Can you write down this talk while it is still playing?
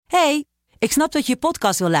Ik snap dat je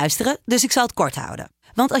podcast wil luisteren, dus ik zal het kort houden.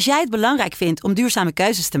 Want als jij het belangrijk vindt om duurzame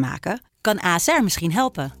keuzes te maken, kan ASR misschien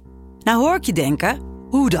helpen. Nou hoor ik je denken,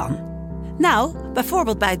 hoe dan? Nou,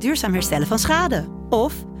 bijvoorbeeld bij het duurzaam herstellen van schade.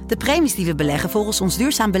 Of de premies die we beleggen volgens ons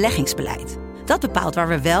duurzaam beleggingsbeleid. Dat bepaalt waar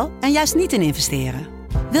we wel en juist niet in investeren.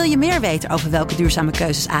 Wil je meer weten over welke duurzame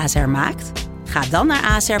keuzes ASR maakt? Ga dan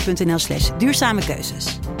naar asr.nl/duurzame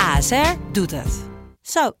keuzes. ASR doet het.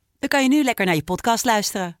 Zo, dan kan je nu lekker naar je podcast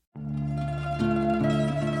luisteren.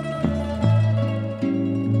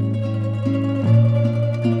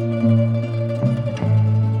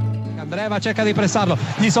 Andreva cerca di pressarlo,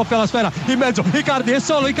 gli soffia la sfera in mezzo, Icardi è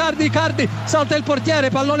solo, Icardi, salta il portiere,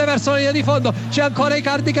 pallone verso la linea di fondo, c'è ancora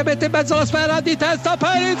Icardi che mette in mezzo la sfera di testa,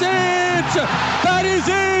 Perisic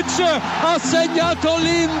ha segnato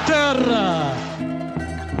l'Inter.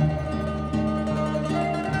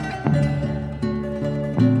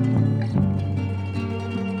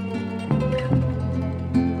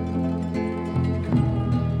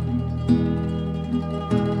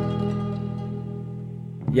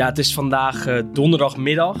 Ja, het is vandaag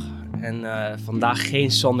donderdagmiddag en vandaag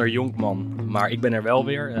geen Sander Jonkman, maar ik ben er wel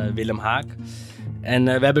weer, Willem Haak. En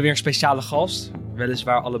we hebben weer een speciale gast,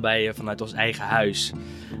 weliswaar allebei vanuit ons eigen huis.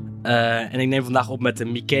 En ik neem vandaag op met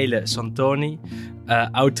Michele Santoni,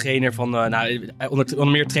 oud-trainer van,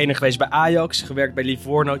 onder meer trainer geweest bij Ajax, gewerkt bij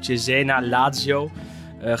Livorno, Cesena, Lazio,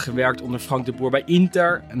 gewerkt onder Frank de Boer bij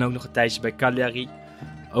Inter en ook nog een tijdje bij Cagliari.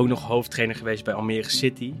 Ook nog hoofdtrainer geweest bij Almere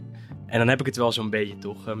City. En dan heb ik het wel zo'n beetje,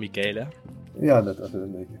 toch, Michele? Ja, dat was het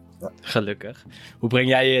een beetje. Ja. Gelukkig. Hoe breng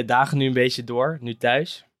jij je dagen nu een beetje door, nu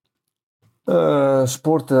thuis?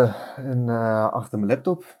 Sporten en achter mijn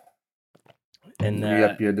laptop. En nu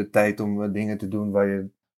heb je de tijd om dingen te doen waar je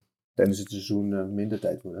tijdens het seizoen minder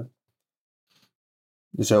tijd voor hebt.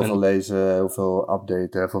 Dus heel veel lezen, heel veel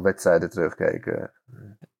updaten, heel veel wedstrijden terugkijken.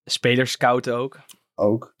 Spelers scouten ook?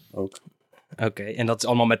 Ook. Oké, en dat is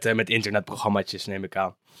allemaal met internetprogrammaatjes, neem ik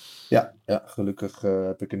aan. Ja, gelukkig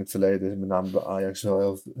heb ik in het verleden, met name bij Ajax,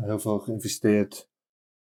 wel heel veel geïnvesteerd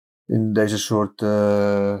in deze soort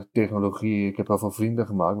technologie. Ik heb heel veel vrienden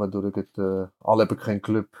gemaakt, waardoor ik het, al heb ik geen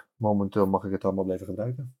club, momenteel mag ik het allemaal blijven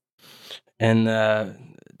gebruiken. En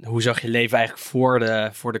hoe zag je leven eigenlijk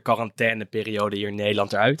voor de quarantaineperiode hier in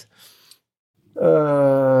Nederland eruit?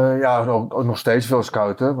 Ook nog steeds veel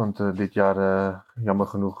scouten, want dit jaar jammer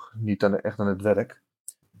genoeg niet echt aan het werk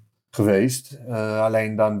geweest.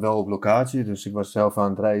 Alleen dan wel op locatie, dus ik was zelf aan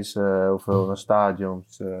het reizen, heel veel naar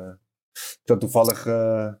stadions. Ik zat toevallig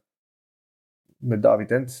met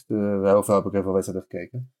David Ent, heel veel heb ik even wedstrijden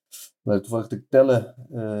gekeken. Maar toevallig te tellen,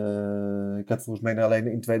 ik had volgens mij alleen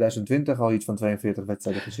in 2020 al iets van 42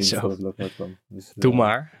 wedstrijden gezien voordat het lokaal kwam. Dus, doe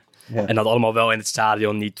maar. Ja. En dat allemaal wel in het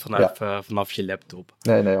stadion, niet vanaf je laptop.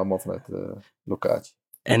 Nee, allemaal vanuit locatie.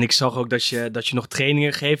 En ik zag ook dat je nog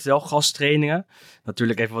trainingen geeft, wel gasttrainingen.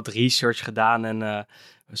 Natuurlijk even wat research gedaan en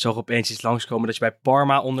we zag opeens iets langskomen dat je bij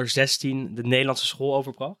Parma onder 16 de Nederlandse school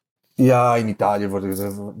overbracht. Ja, in Italië word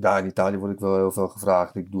ik wel heel veel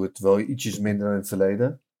gevraagd. Ik doe het wel ietsjes minder dan in het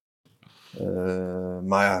verleden.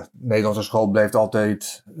 Maar ja, de Nederlandse school blijft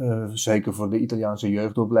altijd, zeker voor de Italiaanse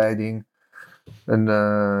jeugdopleiding, een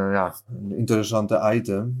interessante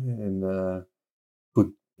item. En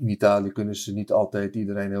goed, in Italië kunnen ze niet altijd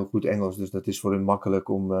iedereen heel goed Engels, dus dat is voor hen makkelijk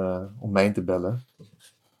om mij in te bellen.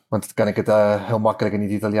 Want dan kan ik het heel makkelijk in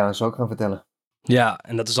het Italiaans ook gaan vertellen. Ja,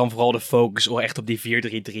 en dat is dan vooral de focus echt op die 4-3-3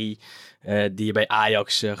 die je bij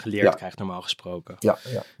Ajax geleerd krijgt normaal gesproken. Ja.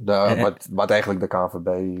 Wat eigenlijk de KNVB,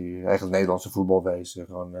 eigenlijk Nederlandse voetbalwezen,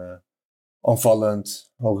 gewoon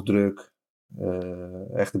aanvallend, hoog druk,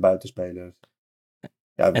 echte buitenspelers.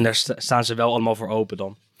 Ja, en daar staan ze wel allemaal voor open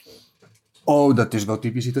dan? Oh, dat is wel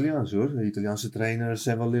typisch Italiaans hoor. De Italiaanse trainers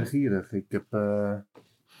zijn wel leergierig. Ik heb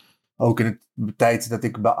ook in de tijd dat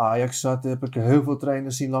ik bij Ajax zat, heb ik heel veel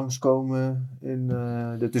trainers zien langskomen.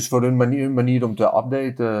 Dat is voor hun een manier om te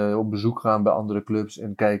updaten, op bezoek gaan bij andere clubs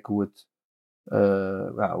en kijken hoe het,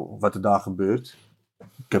 wat er daar gebeurt.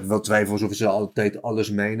 Ik heb wel twijfels of ze altijd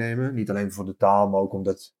alles meenemen. Niet alleen voor de taal, maar ook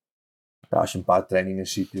omdat als je een paar trainingen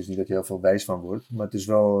ziet, is niet dat je heel veel wijs van wordt. Maar het is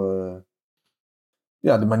wel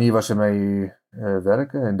de manier waar ze mee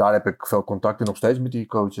werken. En daar heb ik veel contacten nog steeds met die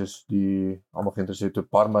coaches die allemaal geïnteresseerd zijn.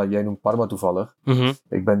 Parma, jij noemt Parma toevallig. Mm-hmm.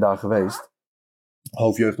 Ik ben daar geweest.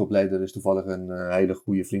 Hoofdjeugdopleider is toevallig een hele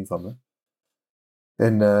goede vriend van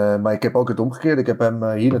me. Maar ik heb ook het omgekeerd. Ik heb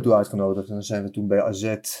hem hier naartoe uitgenodigd. En dan zijn we toen bij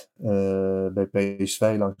AZ, bij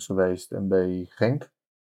PSV langs geweest en bij Genk.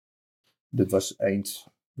 Dit was eind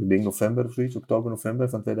november of zoiets, oktober, november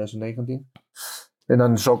van 2019. En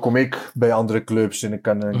dan zo kom ik bij andere clubs en ik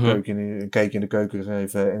kan een kijkje in de keuken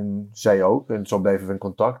geven. En zij ook. En zo blijven we in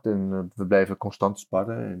contact. En we blijven constant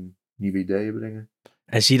sparren en nieuwe ideeën brengen.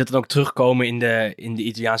 En zie je dat dan ook terugkomen in de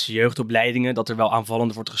Italiaanse jeugdopleidingen? Dat er wel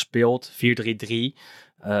aanvallend wordt gespeeld, 4-3-3.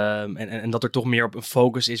 En dat er toch meer op een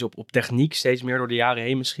focus is op techniek, steeds meer door de jaren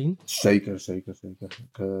heen misschien? Zeker.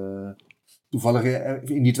 Toevallig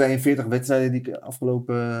in die 42 wedstrijden die ik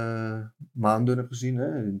afgelopen maanden heb gezien,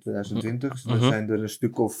 hè, in 2020. Er zijn er een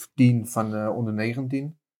stuk of 10 van onder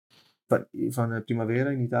 19. Van Primavera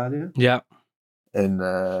in Italië. Ja. En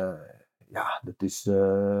dat is,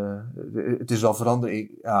 het is wel veranderd.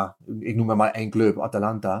 Ik noem maar één club,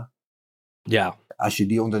 Atalanta. Ja. Als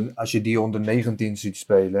je die onder 19 ziet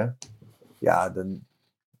spelen, ja,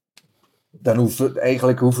 dan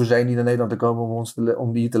hoeven zij niet naar Nederland te komen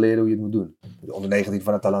om hier te leren hoe je het moet doen. De onder 19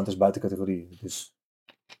 van Atalanta is buiten categorie. Dus...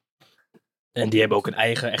 En die hebben ook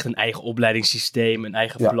echt een eigen opleidingssysteem, een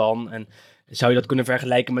eigen plan. En zou je dat kunnen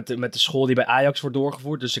vergelijken met de school die bij Ajax wordt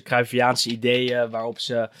doorgevoerd? Dus de Cruyffiaanse ideeën waarop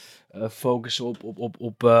ze focussen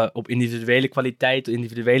op individuele kwaliteit,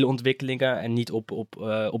 individuele ontwikkelingen en niet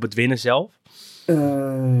op het winnen zelf?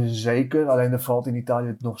 Zeker, alleen er valt in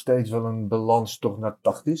Italië nog steeds wel een balans toch naar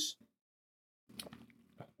tactisch.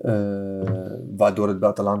 Waardoor het bij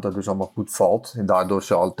Atalanta dus allemaal goed valt. En daardoor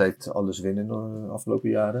ze altijd alles winnen de afgelopen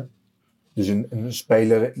jaren. Dus een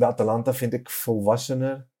speler bij Atalanta vind ik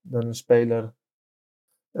volwassener dan een speler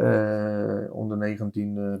onder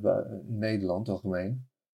 19 in Nederland algemeen.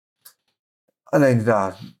 Alleen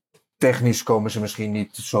daar, technisch komen ze misschien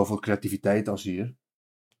niet zoveel creativiteit als hier.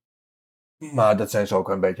 Maar dat zijn ze ook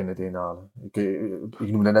een beetje aan het inhalen.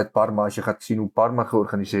 Ik noemde net Parma. Als je gaat zien hoe Parma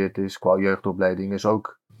georganiseerd is qua jeugdopleiding, is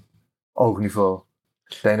ook hoog niveau.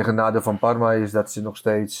 Het enige nadeel van Parma is dat ze nog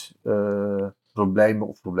steeds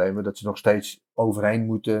problemen, dat ze nog steeds overheen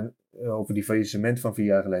moeten over die faillissement van 4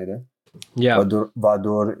 jaar geleden. Ja.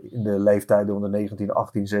 Waardoor in de leeftijden onder 19,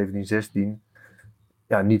 18, 17, 16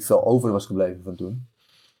 niet veel over was gebleven van toen.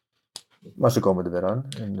 Maar ze komen er weer aan.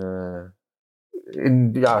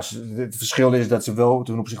 Het verschil is dat ze wel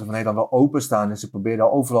ten opzichte van Nederland wel openstaan en ze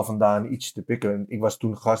proberen overal vandaan iets te pikken. Ik was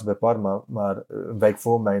toen gast bij Parma, maar een week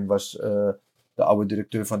voor mij was de oude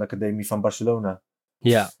directeur van de academie van Barcelona.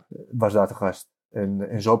 Ja. Was daar te gast.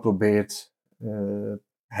 En zo probeert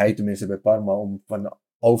hij tenminste bij Parma om van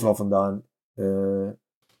overal vandaan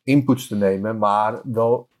inputs te nemen, maar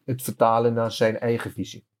wel het vertalen naar zijn eigen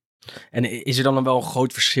visie. En is er dan wel een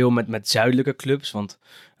groot verschil met zuidelijke clubs? Want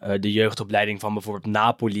de jeugdopleiding van bijvoorbeeld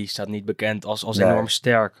Napoli staat niet bekend als enorm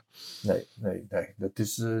sterk. Nee. Dat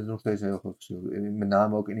is nog steeds een heel groot verschil. Met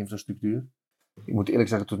name ook in infrastructuur. Ik moet eerlijk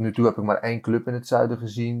zeggen, tot nu toe heb ik maar 1 club in het zuiden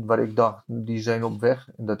gezien waar ik dacht, die zijn op weg.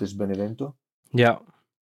 En dat is Benevento. Ja.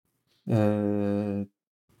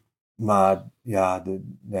 Maar ja,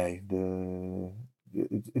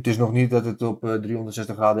 het is nog niet dat het op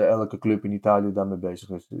 360 graden elke club in Italië daarmee bezig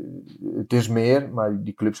is. Het is meer, maar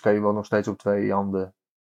die clubs kan je wel nog steeds op 2 handen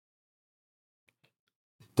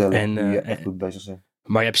tellen die echt goed bezig zijn.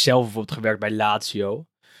 Maar je hebt zelf bijvoorbeeld gewerkt bij Lazio.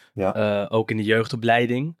 Ja. Ook in de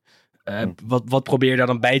jeugdopleiding. Wat probeer je daar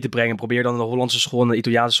dan bij te brengen? Probeer je dan de Hollandse school en de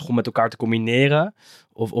Italiaanse school met elkaar te combineren?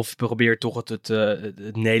 Of probeer je toch het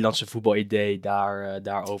Nederlandse voetbalidee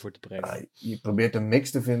daarover te brengen? Je probeert een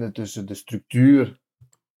mix te vinden tussen de structuur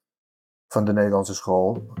van de Nederlandse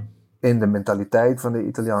school en de mentaliteit van de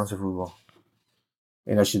Italiaanse voetbal.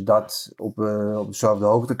 En als je dat op dezelfde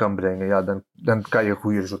hoogte kan brengen, dan kan je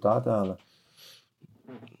goede resultaten halen.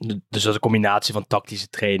 Dus dat is een combinatie van tactische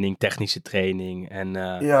training, technische training en...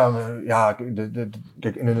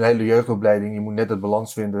 Kijk, in een hele jeugdopleiding, je moet net het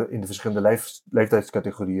balans vinden in de verschillende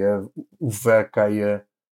leeftijdscategorieën. Hoe ver kan je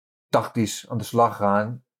tactisch aan de slag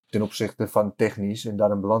gaan ten opzichte van technisch en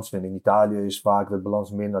daar een balans vinden. In Italië is vaak de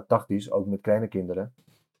balans meer naar tactisch, ook met kleine kinderen.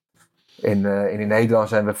 En in Nederland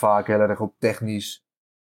zijn we vaak heel erg op technisch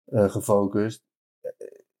gefocust.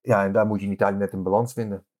 En daar moet je in Italië net een balans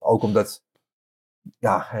vinden. Ook omdat...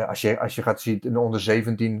 als je gaat zien een onder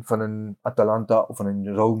 17 van een Atalanta of van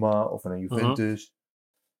een Roma of van een Juventus.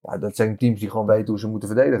 Dat zijn teams die gewoon weten hoe ze moeten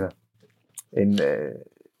verdedigen. En,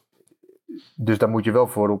 dus daar moet je wel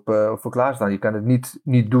voor klaarstaan. Je kan het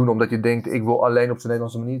niet doen omdat je denkt ik wil alleen op zijn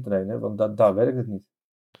Nederlandse manier trainen. Want daar werkt het niet.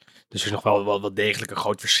 Dus er is nog wel degelijk een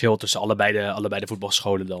groot verschil tussen allebei de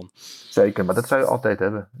voetbalscholen dan. Zeker, maar dat zou je altijd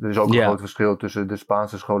hebben. Er is ook een groot verschil tussen de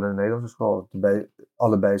Spaanse school en de Nederlandse school.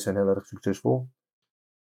 Allebei zijn heel erg succesvol.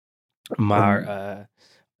 Maar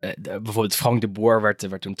bijvoorbeeld Frank de Boer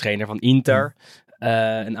werd toen trainer van Inter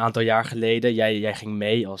een aantal jaar geleden. Jij ging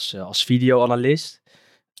mee als videoanalist.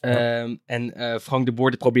 Frank de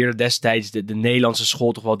Boer probeerde destijds de Nederlandse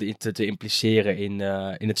school toch wel te impliceren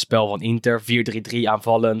in het spel van Inter. 4-3-3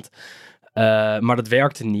 aanvallend. Maar dat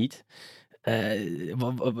werkte niet.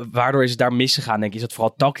 Waardoor is het daar misgegaan, denk je? Is dat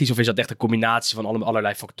vooral tactisch of is dat echt een combinatie van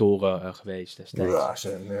allerlei factoren geweest destijds? Ja, het is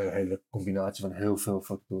een hele combinatie van heel veel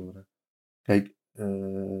factoren. Kijk,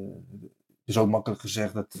 het is ook makkelijk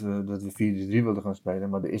gezegd dat we 4-3 wilden gaan spelen,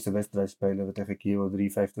 maar de eerste wedstrijd spelen we tegen Kiev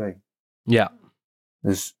 3-5-2. Ja.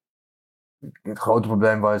 Dus het grote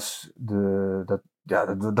probleem was dat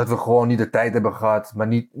we gewoon niet de tijd hebben gehad, maar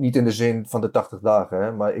niet in de zin van de 80 dagen.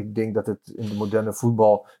 Hè? Maar ik denk dat het in de moderne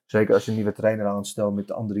voetbal, zeker als je een nieuwe trainer aanstelt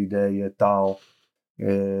met andere ideeën, taal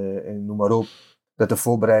en noem maar op, dat de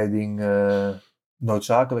voorbereiding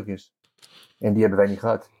noodzakelijk is. En die hebben wij niet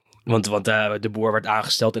gehad. Want de Boer werd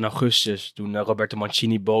aangesteld in augustus, toen Roberto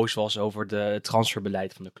Mancini boos was over het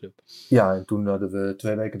transferbeleid van de club. Ja, en toen hadden we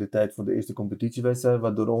 2 weken de tijd voor de eerste competitiewedstrijd.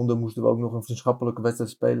 Waardoor onder moesten we ook nog een vriendschappelijke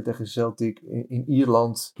wedstrijd spelen tegen Celtic in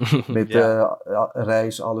Ierland. Met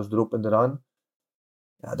reis, alles erop en eraan.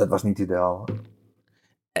 Ja, dat was niet ideaal.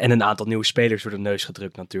 En een aantal nieuwe spelers door de neus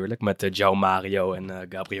gedrukt natuurlijk. Met João Mario en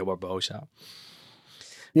Gabriel Barbosa.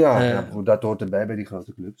 Ja, dat hoort erbij bij die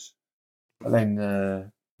grote clubs. Alleen,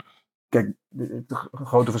 kijk, het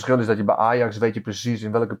grote verschil is dat je bij Ajax weet je precies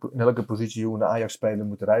in welke positie hoe een Ajax-speler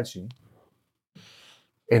moet eruit zien.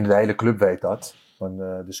 En de hele club weet dat. Van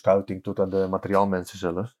de scouting tot aan de materiaalmensen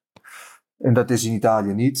zelf. En dat is in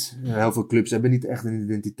Italië niet. Heel veel clubs hebben niet echt een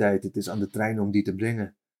identiteit. Het is aan de trainer om die te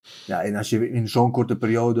brengen. Ja, en als je in zo'n korte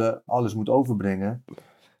periode alles moet overbrengen.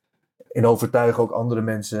 En overtuigen ook andere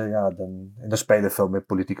mensen. Ja, dan spelen veel meer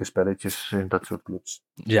politieke spelletjes in dat soort clubs.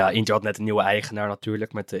 Ja, Inter had net een nieuwe eigenaar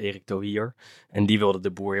natuurlijk. Met Erik Tohier. En die wilde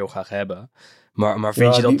de Boer heel graag hebben. Maar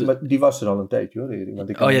vind je dat... Die was er al een tijdje hoor, Erik. Want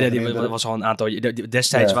die was al een aantal...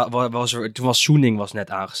 Destijds toen was Soening net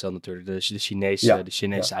aangesteld natuurlijk. De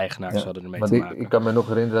Chinese eigenaars hadden ermee te maken. Ik kan me nog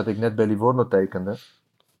herinneren dat ik net bij Livorno tekende.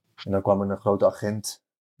 En dan kwam er een grote agent.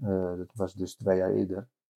 Dat was dus 2 jaar eerder.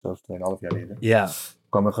 Zelfs 2,5 jaar eerder. Ja.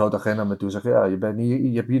 Kwam een grote agent naar me toe en zei, ja,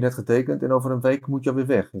 je hebt hier net getekend en over een week moet je alweer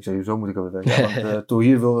weg. Ik zei, zo moet ik alweer weg. Ja, want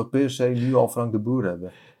Tohier wil per se nu al Frank de Boer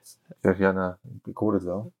hebben. Ik zeg, ja, nou, ik hoor het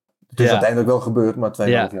wel. Het is uiteindelijk wel gebeurd, maar 2,5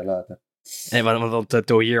 jaar later. Nee, want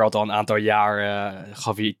Tohier had al een aantal jaar,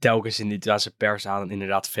 gaf hij telkens in de Italiaanse pers aan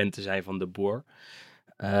inderdaad fan te zijn van de Boer.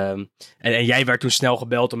 En jij werd toen snel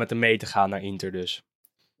gebeld om met hem mee te gaan naar Inter dus.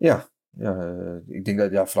 Ja, ik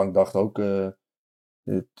denk dat Frank dacht ook,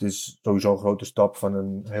 het is sowieso een grote stap van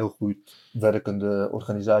een heel goed werkende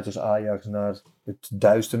organisatie als Ajax naar het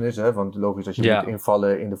duisternis. Hè? Want logisch, als je moet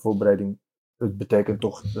invallen in de voorbereiding, het betekent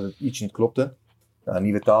toch dat het iets niet klopte. Ja,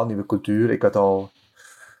 nieuwe taal, nieuwe cultuur. Ik had al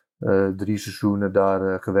 3 seizoenen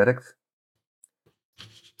daar gewerkt.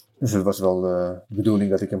 Dus het was wel de bedoeling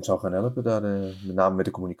dat ik hem zou gaan helpen daar, met name met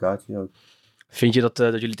de communicatie ook. Vind je dat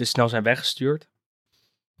jullie te snel zijn weggestuurd?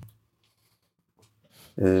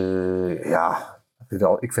 Ja,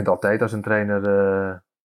 ik vind altijd als een trainer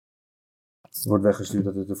wordt weggestuurd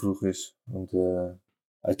dat het te vroeg is. Want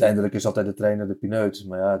uiteindelijk is altijd de trainer de pineut.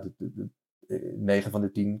 Maar ja, 9 van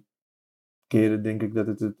de 10 keren denk ik dat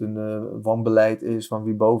het een wanbeleid is van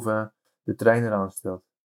wie boven de trainer aanstelt.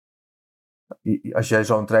 Als jij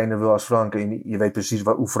zo'n trainer wil als Frank en je weet precies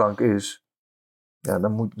hoe Frank is, ja,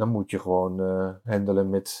 dan moet je gewoon handelen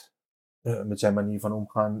met zijn manier van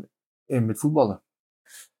omgaan en met voetballen.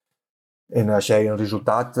 En als jij een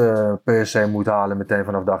resultaat per se moet halen meteen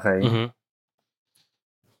vanaf dag 1,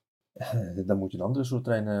 dan moet je een andere soort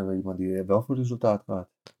trainer hebben. Iemand die wel voor resultaat gaat.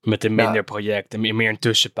 Met een minder project en meer een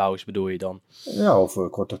tussenpauze bedoel je dan? Ja, of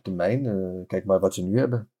korte termijn. Kijk maar wat ze nu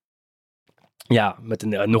hebben. Ja, met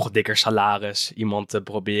een nog dikker salaris. Iemand te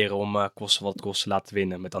proberen om kosten wat kost te laten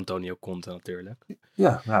winnen. Met Antonio Conte natuurlijk.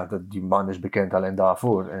 Ja, die man is bekend alleen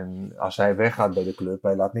daarvoor. En als hij weggaat bij de club,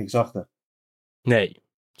 hij laat niks achter. Nee,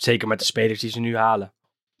 zeker met de spelers die ze nu halen.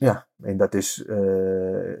 Ja, en dat is...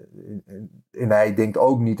 en hij denkt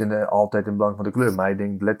ook niet altijd in het belang van de club. Maar hij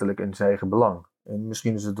denkt letterlijk in zijn eigen belang. En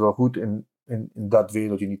misschien is het wel goed in dat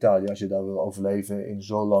wereldje in Italië. Als je daar wil overleven en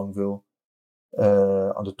zo lang wil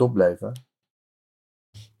aan de top blijven.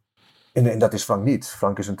 En dat is Frank niet.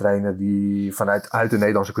 Frank is een trainer die uit de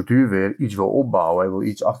Nederlandse cultuur weer iets wil opbouwen. Hij wil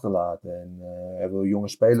iets achterlaten. En hij wil jonge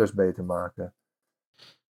spelers beter maken.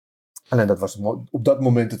 Alleen dat was op dat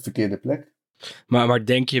moment het verkeerde plek. Maar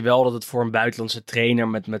denk je wel dat het voor een buitenlandse trainer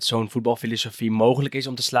met zo'n voetbalfilosofie mogelijk is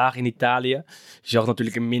om te slagen in Italië? Je zag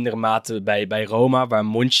natuurlijk in mindere mate bij Roma, waar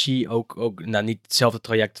Monchi ook niet hetzelfde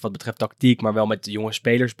traject wat betreft tactiek, maar wel met de jonge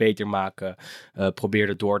spelers beter maken,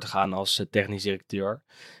 probeerde door te gaan als technisch directeur.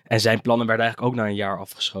 En zijn plannen werden eigenlijk ook na een jaar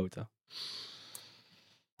afgeschoten.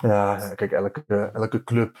 Ja, kijk, elke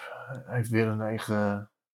club heeft weer een eigen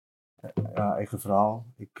verhaal.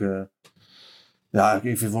 Ik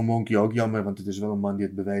vind Van Monkie ook jammer, want het is wel een man die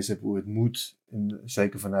het bewezen heeft hoe het moet. En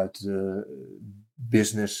zeker vanuit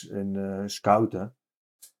business en scouten.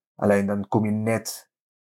 Alleen dan kom je net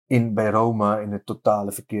bij Roma in het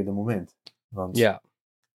totale verkeerde moment. Want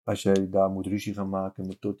als je daar moet ruzie gaan maken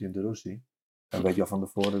met Totti en De Rossi, dan weet je al van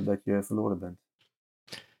tevoren dat je verloren bent.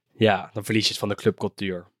 Ja, dan verlies je het van de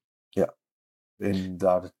clubcultuur. Ja, en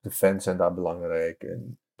de fans zijn daar belangrijk.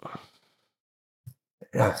 En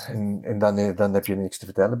dan heb je niks te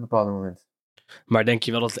vertellen op een bepaald moment. Maar denk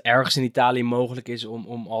je wel dat het ergens in Italië mogelijk is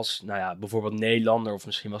om als, bijvoorbeeld Nederlander of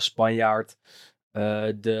misschien wel Spanjaard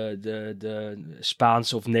de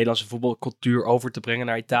Spaanse of Nederlandse voetbalcultuur over te brengen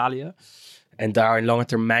naar Italië? En daar een lange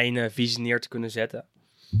termijn visie neer te kunnen zetten?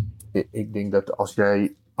 Ik denk dat als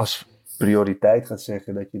jij als prioriteit gaat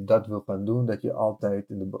zeggen dat je dat wil gaan doen, dat je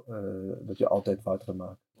altijd fout gaat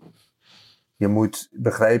maken. Je moet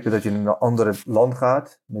begrijpen dat je in een ander land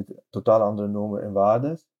gaat met totaal andere normen en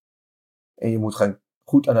waarden. En je moet gaan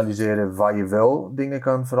goed analyseren waar je wel dingen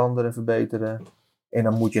kan veranderen en verbeteren. En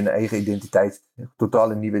dan moet je een eigen identiteit,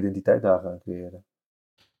 totaal een nieuwe identiteit daar gaan creëren.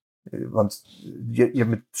 Want je hebt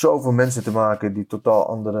met zoveel mensen te maken die totaal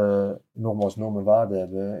andere normen en waarden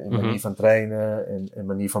hebben. En manier van trainen en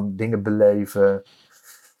manier van dingen beleven.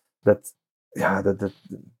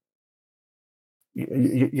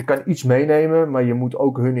 Je kan iets meenemen, maar je moet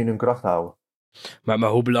ook hun in hun kracht houden. Maar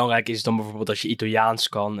hoe belangrijk is het dan bijvoorbeeld als je Italiaans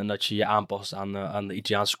kan en dat je je aanpast aan de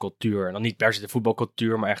Italiaanse cultuur? En dan niet per se de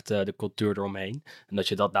voetbalcultuur, maar echt de cultuur eromheen. En dat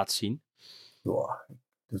je dat laat zien? Ja,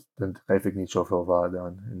 daar geef ik niet zoveel waarde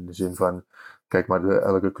aan. In de zin van, kijk maar,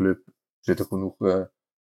 elke club zit er genoeg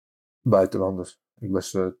buitenlanders. Ik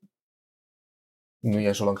was niet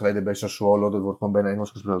eens zo lang geleden bij Sassuolo, dat wordt gewoon bijna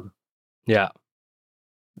Engels gesproken. Ja.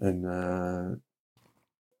 En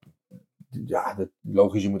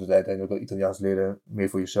logisch, je moet het uiteindelijk wel Italiaans leren, meer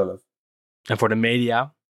voor jezelf. En voor de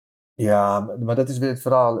media? Ja, maar dat is weer het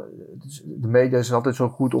verhaal. De media is altijd zo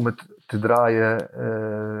goed om het te draaien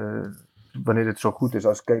wanneer het zo goed is.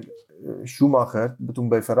 Als Schumacher, toen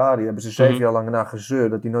bij Ferrari, hebben ze 7 jaar lang naar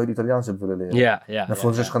gezeurd dat hij nooit Italiaans heeft willen leren. Dat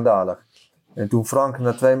vonden ze schandalig. En toen Frank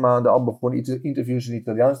na 2 maanden al begon interviews in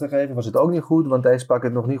Italiaans te geven, was het ook niet goed, want hij sprak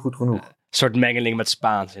het nog niet goed genoeg. Een soort mengeling met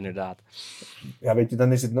Spaans, inderdaad. Ja, weet je,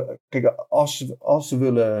 dan is het... Kijk, als ze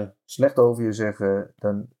willen slecht over je zeggen,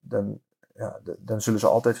 dan zullen ze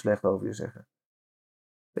altijd slecht over je zeggen.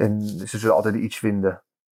 En ze zullen altijd iets vinden.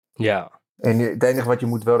 Ja. En het enige wat je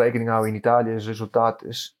moet wel rekening houden in Italië is, het resultaat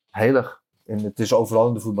is heilig. En het is overal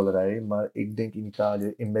in de voetballerij, maar ik denk in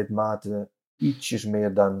Italië met mate ietsjes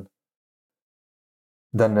meer dan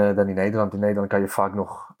in Nederland. In Nederland kan je vaak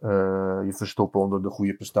nog je verstoppen onder de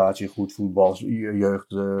goede prestatie, goed voetbal, je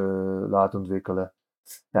jeugd laten ontwikkelen.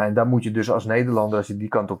 Ja, en daar moet je dus als Nederlander, als je die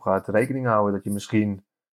kant op gaat, rekening houden dat je misschien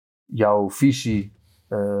jouw visie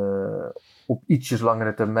op ietsjes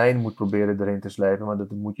langere termijn moet proberen erin te slijpen. Maar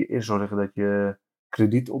dat moet je eerst zorgen dat je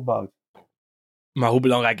krediet opbouwt. Maar hoe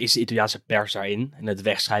belangrijk is de Italiaanse pers daarin? En het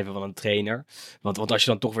wegschrijven van een trainer? Want als je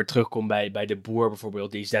dan toch weer terugkomt bij de Boer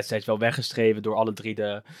bijvoorbeeld, die is destijds wel weggeschreven door alle 3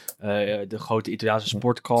 de grote Italiaanse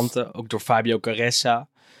sportkranten. Ook door Fabio Caressa,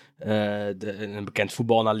 een bekend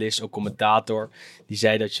voetbalanalist, ook commentator. Die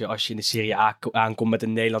zei dat als je in de Serie A aankomt met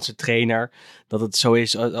een Nederlandse trainer, dat het zo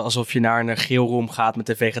is alsof je naar een geelroom gaat met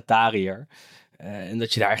een vegetariër. En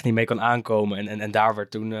dat je daar echt niet mee kan aankomen. En daar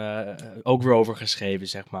werd toen ook weer over geschreven,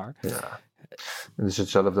 zeg maar. Ja. Het is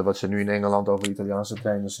hetzelfde wat ze nu in Engeland over Italiaanse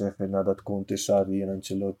trainers zeggen. Nadat Conte, Sarri en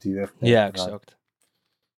Ancelotti weg. Ja, exact.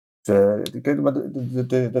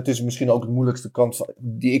 Dat is misschien ook de moeilijkste kant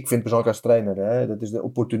die ik vind persoonlijk als trainer. Hè? Dat is de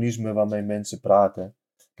opportunisme waarmee mensen praten.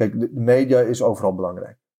 Kijk, de media is overal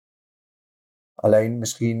belangrijk. Alleen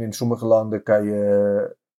misschien in sommige landen kan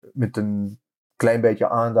je met een klein beetje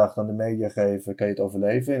aandacht aan de media geven, kan je het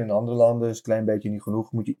overleven. En in andere landen is een klein beetje niet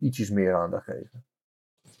genoeg, moet je ietsjes meer aandacht geven.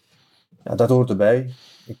 Ja, dat hoort erbij.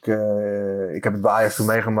 Ik heb het bij Ajax toen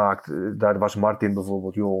meegemaakt. Daar was Martin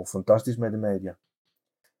bijvoorbeeld, fantastisch met de media.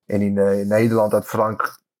 En in Nederland had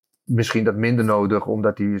Frank misschien dat minder nodig,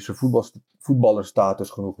 omdat hij zijn voetballerstatus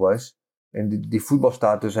genoeg was. En die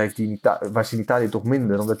voetbalstatus was in Italië toch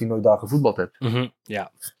minder, omdat hij nooit daar gevoetbald heeft.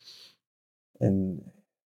 Ja.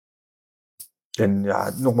 En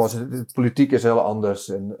ja, nogmaals, de politiek is heel anders.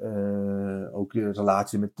 En ook de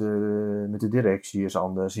relatie met de directie is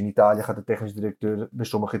anders. In Italië gaat de technisch directeur bij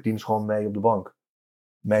sommige teams gewoon mee op de bank.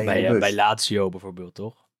 Bij Lazio bijvoorbeeld,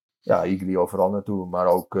 toch? Ja, ik overal naartoe. Maar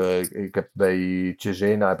ook, ik heb bij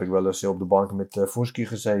Cesena heb ik wel eens op de bank met Fuschi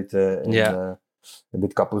gezeten. En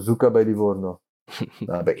met Capozuca bij Livorno.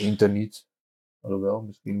 Nou, bij Inter niet. Alhoewel,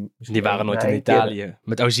 misschien Die waren nooit in één Italië. keer.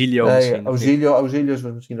 Met Ausilio Nee, misschien. Ausilio is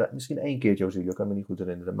misschien 1 keertje Ausilio. Kan me niet goed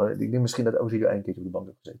herinneren. Maar ik denk misschien dat Ausilio 1 keertje op de bank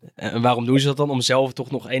heeft gezeten. En waarom doen ze dat dan? Om zelf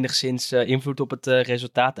toch nog enigszins invloed op het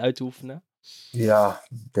resultaat uit te oefenen? Ja,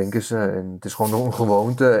 denken ze. En het is gewoon een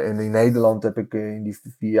gewoonte. En in Nederland heb ik in die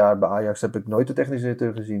 4 jaar bij Ajax heb ik nooit de technische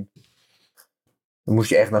directeur gezien. Dan moest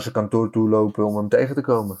je echt naar zijn kantoor toe lopen om hem tegen te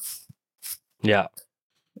komen. Ja.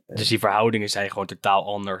 Dus die verhoudingen zijn gewoon totaal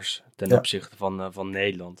anders ten opzichte van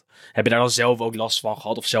Nederland. Heb je daar dan zelf ook last van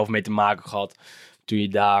gehad of zelf mee te maken gehad toen je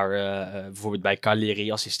daar bijvoorbeeld bij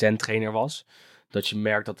Cagliari assistent-trainer was? Dat je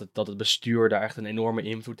merkt dat het bestuur daar echt een enorme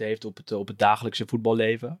invloed heeft op het dagelijkse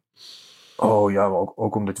voetballeven? Oh ja, maar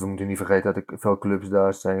ook omdat we moeten niet vergeten dat veel clubs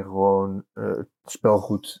daar zijn gewoon het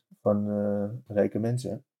spelgoed van rijke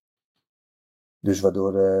mensen. Dus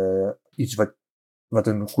waardoor iets wat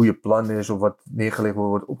een goede plan is of wat neergelegd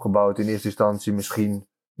wordt opgebouwd in eerste instantie misschien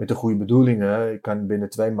met de goede bedoelingen, kan binnen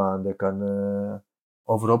 2 maanden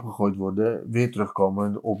overhoop gegooid worden, weer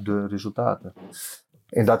terugkomen op de resultaten.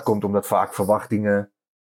 En dat komt omdat vaak de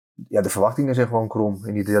verwachtingen zijn gewoon krom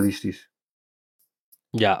en niet realistisch.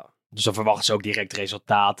 Ja, dus dan verwachten ze ook direct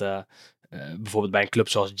resultaten. Bijvoorbeeld bij een club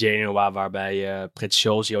zoals Genoa, waarbij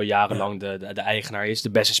Preziosi al jarenlang de eigenaar is,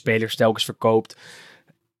 de beste spelers telkens verkoopt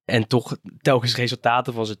en toch telkens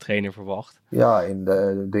resultaten van zijn trainer verwacht. Ja, en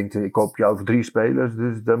denkt ik koop jou voor 3 spelers,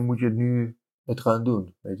 dus dan moet je het gaan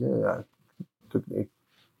doen. Weet je, ja,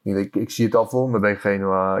 ik zie het al voor me bij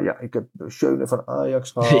Genoa. Ja, ik heb Schöne van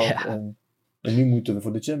Ajax gehaald Ja. en nu moeten we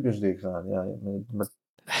voor de Champions League gaan.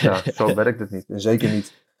 Ja, zo werkt het niet. En zeker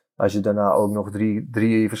niet als je daarna ook nog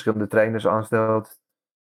drie verschillende trainers aanstelt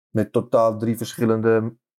met totaal 3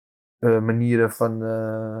 verschillende manieren van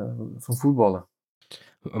voetballen.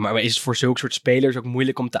 Maar is het voor zulke soort spelers ook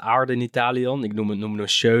moeilijk om te aarden in Italië dan? Ik noem een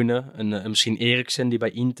Schöne, een misschien Eriksen die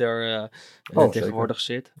bij Inter tegenwoordig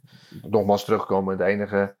zit. Nogmaals terugkomen, de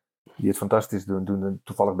enige die het fantastisch doen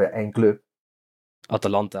toevallig bij 1 club.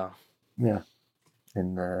 Atalanta. Ja.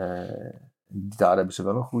 En daar hebben ze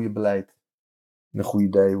wel een goede beleid. Een goed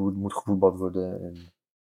idee hoe het moet gevoetbald worden.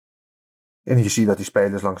 En je ziet dat die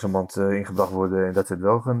spelers langzamerhand ingebracht worden en dat ze het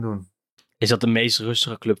wel gaan doen. Is dat de meest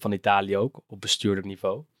rustige club van Italië ook, op bestuurlijk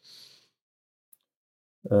niveau?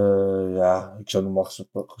 Ja, ik zou normaal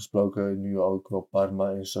gesproken nu ook wel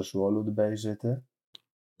Parma en Sassuolo erbij zetten.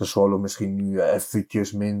 Sassuolo misschien nu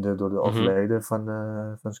eventjes minder door de overleden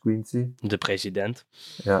van Squincy. De president.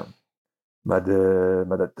 Ja, maar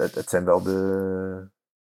het zijn wel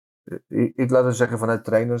ik laat het zeggen vanuit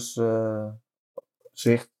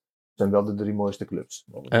trainerszicht zijn wel de 3 mooiste clubs.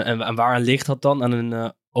 En waaraan ligt dat dan? Aan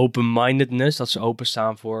een open-mindedness, dat ze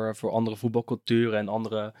openstaan voor andere voetbalculturen en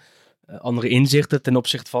andere inzichten ten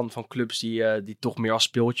opzichte van clubs die toch meer als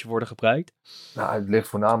speeltje worden gebruikt? Nou, het ligt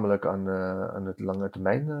voornamelijk aan het lange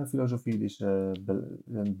termijn filosofie, dus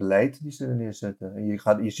een beleid die ze er neerzetten. En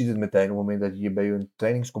je ziet het meteen op het moment dat je hier bij hun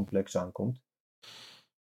trainingscomplex aankomt.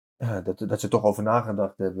 Dat ze toch over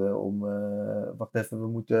nagedacht hebben om, wacht even, we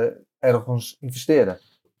moeten ergens investeren.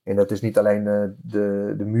 En dat is niet alleen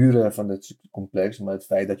de muren van het complex, maar het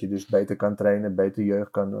feit dat je dus beter kan trainen, beter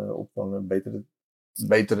jeugd kan opvangen,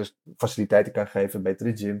 betere faciliteiten kan geven,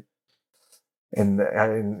 betere gym.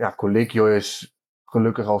 En Collegio is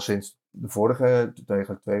gelukkig al sinds de vorige,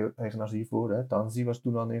 tegen 2 eigenaars hiervoor, hè, Tanzi was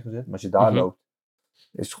toen al neergezet. Maar als je daar loopt,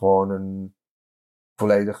 is het gewoon een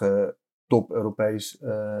volledige top-Europees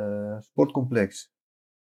sportcomplex.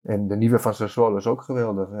 En de nieuwe van Sassuolo is ook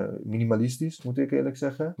geweldig. Minimalistisch, moet ik eerlijk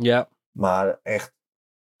zeggen. Ja. Maar echt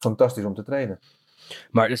fantastisch om te trainen.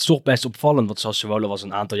 Maar het is toch best opvallend, want Sassuolo was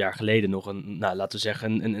een aantal jaar geleden nog laten we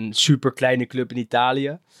zeggen, een super kleine club in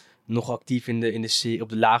Italië. Nog actief in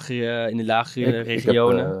de lagere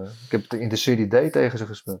regionen. Ik heb in de Serie D tegen ze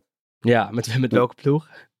gespeeld. Ja, met welke ploeg?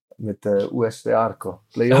 Met US de Arco.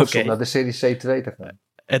 Playoffs om naar de Serie C2 te gaan.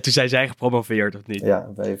 En toen zijn zij gepromoveerd, of niet?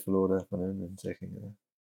 Ja, wij verloren van hun.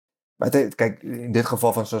 Maar kijk, in dit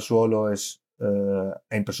geval van Sassuolo is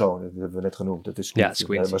 1 persoon. Dat hebben we net genoemd. Dat is Squincy.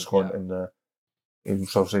 Squincy. Dat was gewoon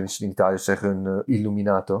zoals ze in Italië zeggen, een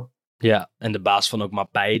illuminato. Ja, en de baas van ook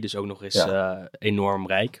Mappei, dus ook nog eens enorm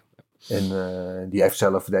rijk. En die heeft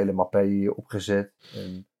zelf de hele Mappei opgezet.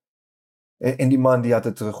 En die man die had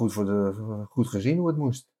het goed gezien hoe het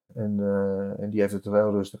moest. En die heeft het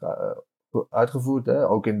wel rustig uitgevoerd. Hè?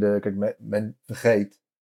 Ook kijk, men vergeet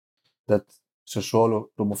dat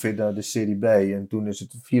Sassuolo promoveerde naar de Serie B. En toen is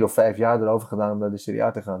het 4 of 5 jaar erover gedaan om naar de Serie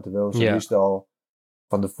A te gaan. Terwijl ze wisten al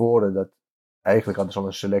van tevoren dat eigenlijk hadden ze al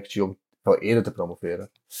een selectie om veel eerder te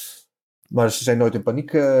promoveren. Maar ze zijn nooit in paniek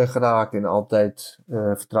geraakt en altijd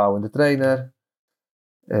vertrouwen in de trainer.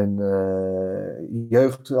 En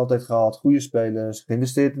jeugd altijd gehad, goede spelers,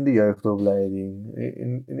 geïnvesteerd in de jeugdopleiding,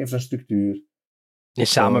 in infrastructuur. In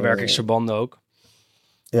samenwerkingsverbanden ook.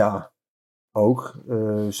 Ja, ook.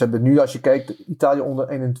 Ze hebben nu, als je kijkt, Italië onder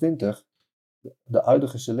 21, de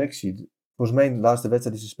huidige selectie. Volgens mij, de laatste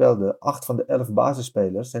wedstrijd die ze speelden, 8 van de 11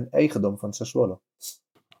 basisspelers zijn eigendom van Sassuolo.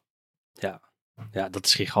 Ja, dat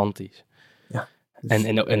is gigantisch. Ja.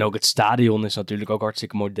 En ook het stadion is natuurlijk ook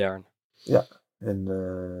hartstikke modern. Ja,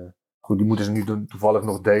 en goed, die moeten ze nu toevallig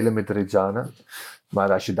nog delen met de Reggiana.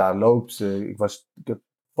 Maar als je daar loopt, ik heb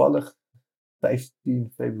toevallig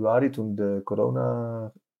 15 februari, toen de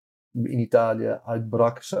corona in Italië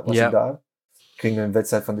uitbrak, was ik daar. Ik ging een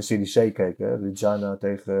wedstrijd van de Serie C kijken, Reggiana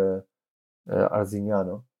tegen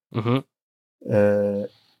Arzignano. Mm-hmm.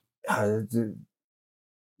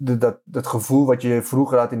 Dat gevoel wat je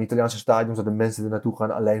vroeger had in Italiaanse stadions, dat de mensen er naartoe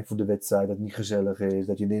gaan alleen voor de wedstrijd, dat het niet gezellig is,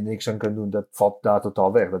 dat je er niks aan kan doen, dat valt daar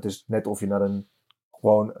totaal weg. Dat is net of je naar een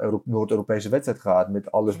gewoon Noord-Europese wedstrijd gaat,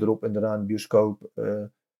 met alles erop en eraan, bioscoop.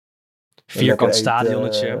 Vierkant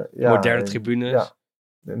stadionnetje, moderne tribunes. Ja,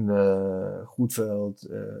 een goed veld.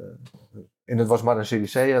 En het was maar een Serie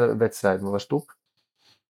C wedstrijd, maar was top.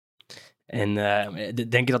 En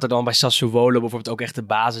denk je dat er dan bij Sassuolo bijvoorbeeld ook echt de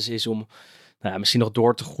basis is om misschien nog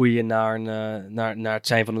door te groeien naar het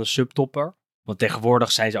zijn van een subtopper? Want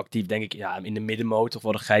tegenwoordig zijn ze actief, denk ik, in de middenmoot, of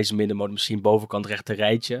wel de grijze middenmoot, misschien bovenkant rechter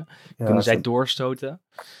rijtje. Kunnen zij doorstoten?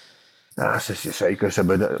 Ja, zeker. Ze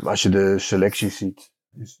hebben als je de selectie ziet.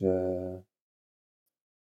 Dus,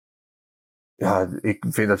 ik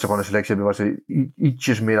vind dat ze gewoon een selectie hebben waar ze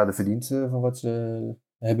ietsjes meer hadden verdiend van wat ze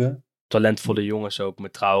hebben. Talentvolle jongens ook,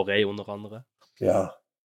 met Traoré onder andere. Ja.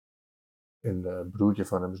 En het broertje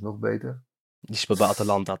van hem is nog beter. Die speelt bij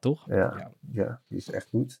Atalanta, toch? Ja, die is echt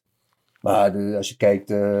goed. Maar als je kijkt,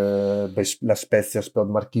 bij La Spezia speelt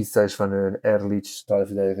Marquista is van hun, Erlich,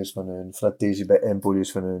 straalverdediger is van hun, Fratesi bij Empoli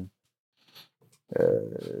is van hun.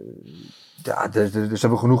 Dus ze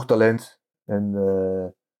hebben genoeg talent. En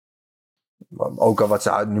ook al wat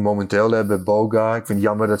ze nu momenteel hebben, Boga. Ik vind het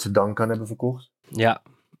jammer dat ze Duncan hebben verkocht. Ja.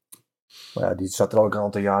 Maar die zat er al een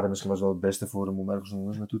aantal jaren. Misschien was het wel het beste voor hem om ergens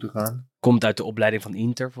anders naartoe te gaan. Komt uit de opleiding van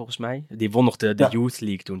Inter, volgens mij. Die won nog de Youth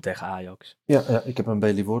League toen tegen Ajax. Ja, ik heb hem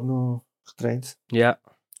bij Livorno getraind. Ja.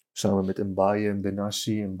 Samen met Mbaye en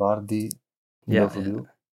Benassi en Bardi. Ja.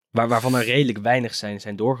 Waarvan er redelijk weinig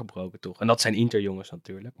zijn doorgebroken, toch? En dat zijn Inter-jongens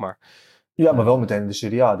natuurlijk, maar... Ja, maar wel meteen in de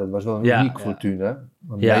Serie A. Dat was wel uniek voor toen, hè?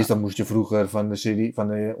 Want meestal moest je vroeger van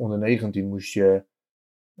de onder 19 moest je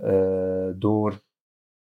door...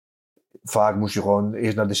 Vaak moest je gewoon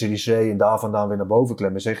eerst naar de Serie C en daar vandaan weer naar boven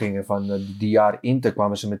klemmen. Ze gingen van die jaar Inter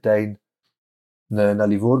kwamen ze meteen naar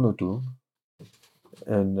Livorno toe.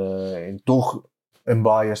 En toch,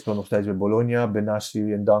 Mbaye speelt nog steeds bij Bologna,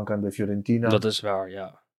 Benassi en Duncan bij Fiorentina. Dat is waar,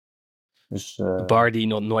 ja. Dus, Bardi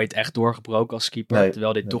nog nooit echt doorgebroken als keeper. Nee,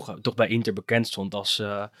 terwijl dit toch bij Inter bekend stond als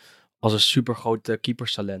een supergroot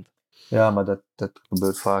keeperstalent. Ja, maar dat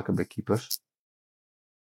gebeurt vaker bij keepers.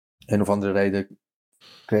 En of andere reden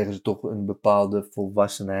kregen ze toch een bepaalde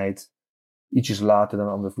volwassenheid ietsjes later dan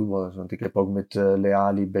andere voetballers. Want ik heb ook met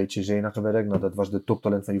Leali bij Cesena gewerkt. Nou, dat was de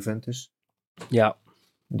toptalent van Juventus. Ja.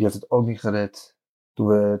 Die heeft het ook niet gered. Toen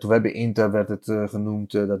we bij Inter werd het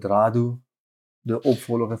genoemd dat Radu de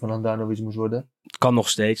opvolger van Handanovic moest worden. Kan nog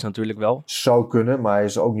steeds natuurlijk wel. Zou kunnen, maar hij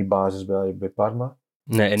is ook niet basis bij Parma.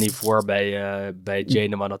 Nee, en hiervoor bij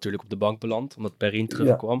Genoa natuurlijk op de bank beland, omdat Perin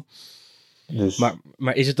terugkwam. Ja. Dus.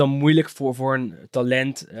 Maar is het dan moeilijk voor een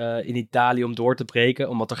talent in Italië om door te breken,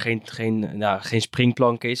 omdat er geen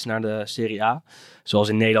springplank is naar de Serie A? Zoals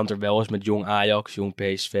in Nederland er wel is met jong Ajax, jong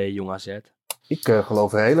PSV, jong AZ. Ik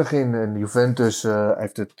geloof er heel erg in. En Juventus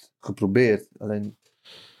heeft het geprobeerd. Alleen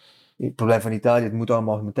het probleem van Italië, het moet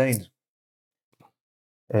allemaal meteen.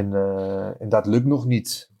 En dat lukt nog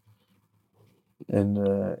niet. En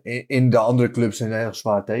in de andere clubs zijn erg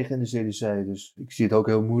zwaar tegen in de Serie C. Dus ik zie het ook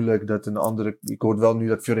heel moeilijk dat een andere... Ik hoor wel nu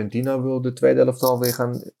dat Fiorentina wil de tweede elftal weer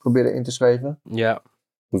gaan proberen in te schrijven. Ja.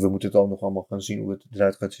 Dus we moeten het ook nog allemaal gaan zien hoe het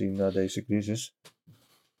eruit gaat zien na deze crisis.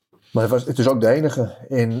 Maar het is ook de enige.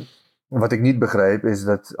 En wat ik niet begreep is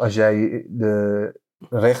dat als jij de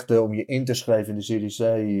rechten om je in te schrijven in de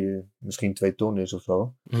Serie C misschien 2 ton is of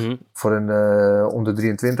zo. Mm-hmm. Voor een onder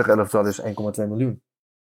 23 elftal is 1,2 miljoen.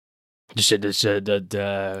 Dus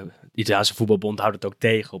de Italiaanse voetbalbond houdt het ook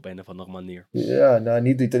tegen op een of andere manier. Ja, nou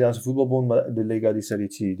niet de Italiaanse voetbalbond, maar de Lega di Serie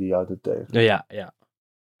C die houdt het tegen. Ja.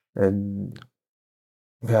 En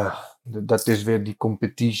ja, dat is weer die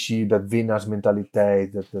competitie, dat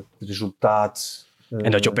winnaarsmentaliteit, dat resultaat.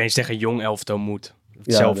 En dat je opeens tegen een jong elftal moet.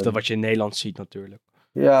 Hetzelfde wat je in Nederland ziet natuurlijk.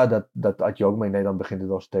 Ja, dat had je ook, maar in Nederland begint het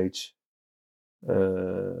wel steeds.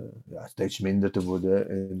 steeds minder te worden.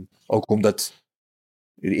 En ook omdat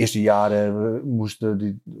in de eerste jaren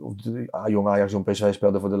moesten jong Ajax en PSV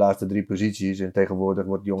speelden voor de laatste 3 posities. En tegenwoordig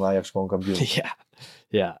wordt jong Ajax gewoon kampioen.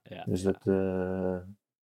 Ja. Dus dat...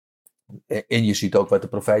 en je ziet ook wat de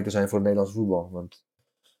profijten zijn voor het Nederlands voetbal. Want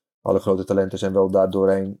alle grote talenten zijn wel daar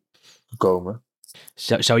doorheen gekomen.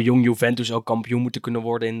 Zou jong Juventus ook kampioen moeten kunnen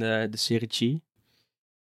worden in de Serie G?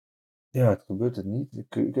 Ja, het gebeurt het niet.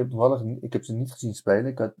 Ik heb ze niet gezien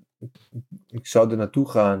spelen. Ik zou er naartoe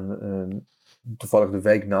gaan, toevallig de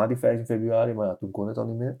week na die 15 februari, maar toen kon het al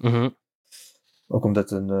niet meer. Mm-hmm. Ook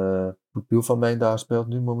omdat een pupil van mij daar speelt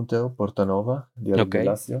nu momenteel, Portanova. Die had ik bij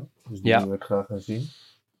Lazio. Dus die wil ik graag gaan zien.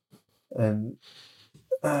 En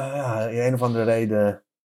een of andere reden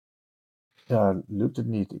lukt het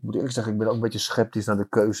niet. Ik moet eerlijk zeggen, ik ben ook een beetje sceptisch naar de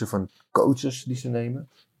keuze van coaches die ze nemen.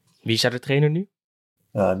 Wie is daar de trainer nu?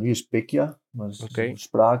 Ja, nu is Picchia. Maar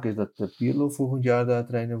sprake is dat Pirlo volgend jaar daar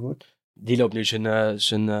trainer wordt. Die loopt nu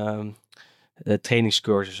zijn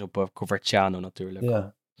trainingscursus op Coverciano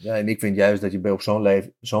natuurlijk. Ja, en ik vind juist dat je op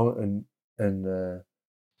zo'n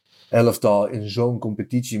elftal in zo'n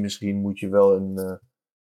competitie misschien moet je wel een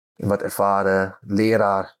wat ervaren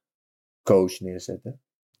leraar coach neerzetten.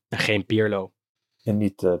 En geen Pirlo. En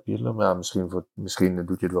niet Pirlo, maar misschien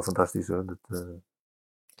doet je het wel fantastisch hoor.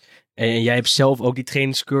 En jij hebt zelf ook die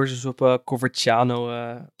trainingscursus op Coverciano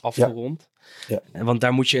afgerond. Ja. Want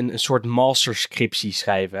daar moet je een soort masterscriptie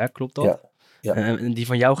schrijven, hè? Klopt dat? Ja. En die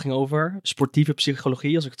van jou ging over sportieve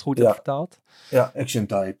psychologie, als ik het goed heb vertaald. Ja, action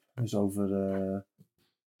type. Dus over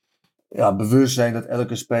bewustzijn dat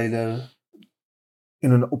elke speler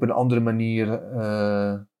op een andere manier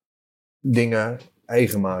dingen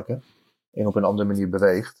eigen maken. En op een andere manier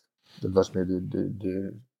beweegt. Dat was meer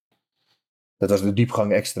dat was de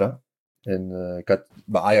diepgang extra. En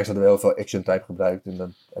bij Ajax hadden we heel veel action type gebruikt. En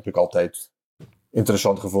dat heb ik altijd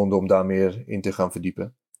interessant gevonden om daar meer in te gaan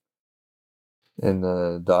verdiepen. En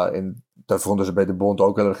dat vonden ze bij de bond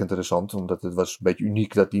ook heel erg interessant. Omdat het was een beetje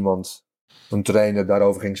uniek dat een trainer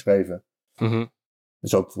daarover ging schrijven. Mm-hmm.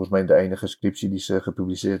 Dat is ook volgens mij de enige scriptie die ze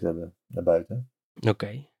gepubliceerd hebben naar buiten.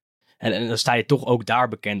 Oké. En dan sta je toch ook daar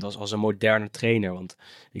bekend als een moderne trainer. Want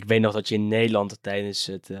ik weet nog dat je in Nederland tijdens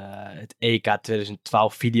het EK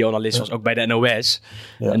 2012 videoanalist was, ook bij de NOS.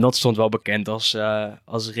 Ja. En dat stond wel bekend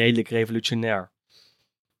als redelijk revolutionair.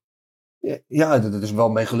 Ja, dat is wel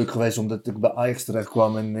mijn geluk geweest omdat ik bij Ajax terecht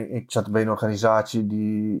kwam. En ik zat bij een organisatie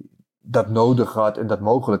die dat nodig had en dat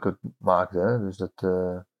mogelijk maakte. Hè. Dus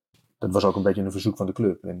dat was ook een beetje een verzoek van de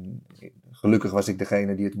club. En gelukkig was ik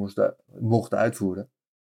degene die het mocht uitvoeren.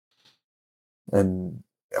 En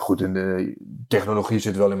goed, in de technologie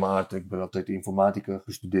zit wel in mijn aard. Ik ben altijd informatica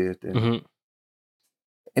gestudeerd.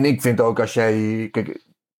 En ik vind ook als jij... Kijk,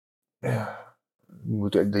 je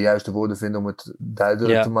moet de juiste woorden vinden om het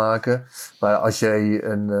duidelijk te maken. Maar als jij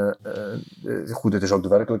goed, het is ook de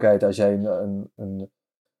werkelijkheid. Als jij een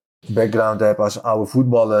background hebt als oude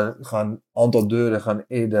voetballer, aantal deuren gaan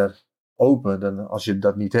eerder open dan als je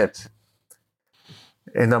dat niet hebt.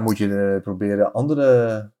 En dan moet je proberen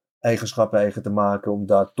andere eigenschappen eigen te maken om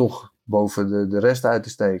daar toch boven de rest uit te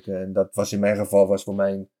steken. En dat was in mijn geval voor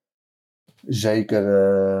mij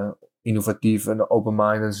zeker innovatief en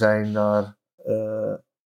open-minded zijn naar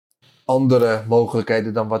andere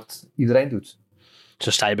mogelijkheden dan wat iedereen doet.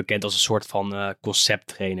 Zo sta je bekend als een soort van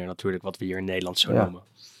concepttrainer natuurlijk, wat we hier in Nederland zo noemen.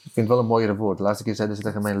 Ik vind het wel een mooier woord. De laatste keer zeiden ze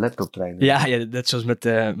tegen mijn laptoptrainer. Ja, net zoals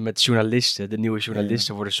met journalisten. De nieuwe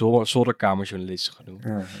journalisten worden zolderkamerjournalisten genoemd. Ja,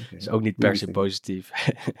 okay. Dat is ook niet per se positief.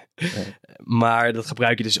 Maar dat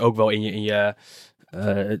gebruik je dus ook wel in je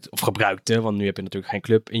of gebruikte, want nu heb je natuurlijk geen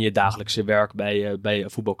club, in je dagelijkse werk bij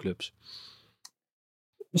voetbalclubs.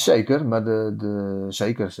 Zeker, maar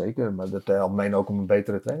zeker. Maar dat helpt mij ook om een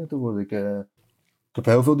betere trainer te worden. Ik heb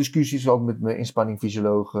heel veel discussies ook met mijn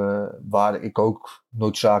inspanningfysiologen, waar ik ook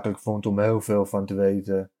noodzakelijk vond om heel veel van te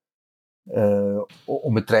weten,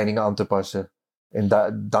 om mijn training aan te passen. En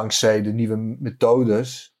dankzij de nieuwe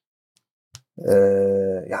methodes,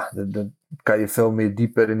 dan kan je veel meer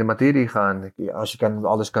dieper in de materie gaan. Als je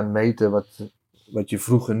alles kan meten wat je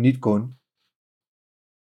vroeger niet kon.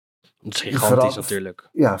 Dat is gigantisch natuurlijk.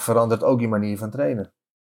 Ja, verandert ook je manier van trainen.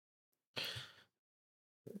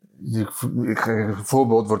 Een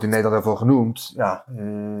voorbeeld wordt in Nederland daarvoor genoemd. Ja,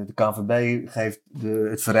 de KNVB geeft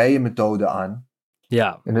het verrijen methode aan.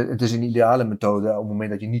 Ja. En het is een ideale methode op het moment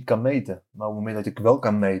dat je niet kan meten. Maar op het moment dat ik wel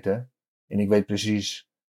kan meten en ik weet precies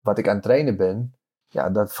wat ik aan het trainen ben, ja,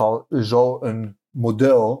 dat valt zo'n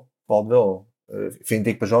model valt wel, vind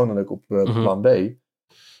ik persoonlijk, op plan B.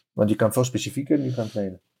 Want je kan veel specifieker nu gaan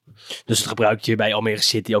trainen. Dus gebruik je bij Almere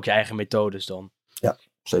City ook je eigen methodes dan? Ja.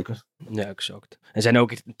 zeker. Ja, exact. En zijn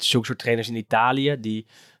ook zulke soort trainers in Italië die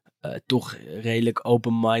toch redelijk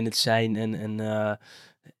open-minded zijn en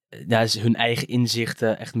hun eigen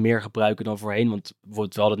inzichten echt meer gebruiken dan voorheen. Want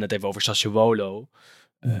bijvoorbeeld, we hadden het net even over Sassuolo.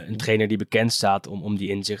 Een trainer die bekend staat om die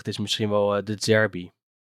inzichten is misschien wel de Zerbi.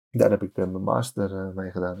 Daar heb ik mijn master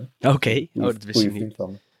mee gedaan. Oké, dat wist ik niet.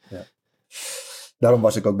 Van me. Ja. Daarom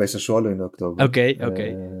was ik ook bij Sassuolo in oktober. Oké.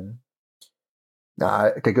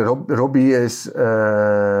 Nou, kijk, Robbie is...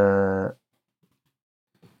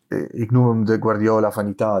 ik noem hem de Guardiola van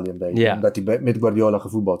Italië een beetje. Ja. Omdat hij met Guardiola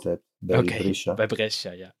gevoetbald heeft. Bij Brescia. Bij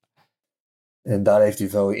Brescia, ja. En daar heeft hij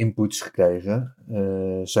veel inputs gekregen.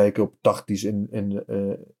 Zeker op tactisch en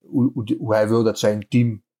hoe hij wil dat zijn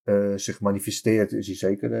team zich manifesteert, is hij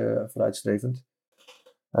zeker vooruitstrevend.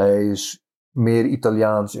 Hij is meer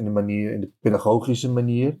Italiaans in de pedagogische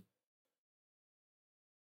manier.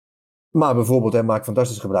 Maar bijvoorbeeld, hij maakt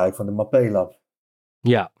fantastisch gebruik van de Mappé-lab.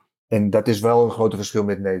 Ja. En dat is wel een groot verschil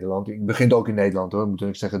met Nederland. Ik begint ook in Nederland hoor. Moet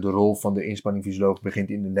ik zeggen, de rol van de inspanningfysioloog begint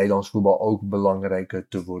in het Nederlands voetbal ook belangrijker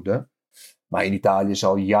te worden. Maar in Italië is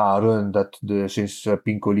al jaren sinds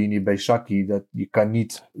Pincolini bij Sacchi, dat je kan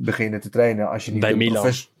niet beginnen te trainen als je niet bij een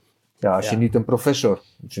professor. Ja, als je niet een professor.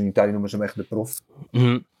 Dus in Italië noemen ze hem echt de prof.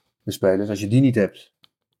 Mm-hmm. De spelers, als je die niet hebt.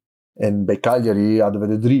 En bij Cagliari hadden we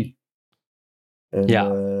er 3. En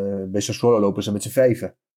bij Sassuolo lopen ze met z'n 5.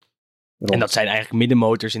 En dat zijn eigenlijk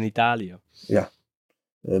middenmotors in Italië. Ja.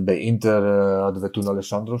 Bij Inter hadden we toen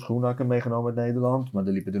Alessandro Schoenaker meegenomen uit Nederland. Maar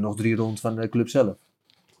er liepen er nog 3 rond van de club zelf.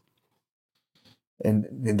 En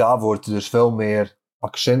daar wordt dus veel meer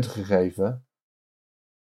accent gegeven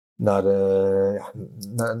naar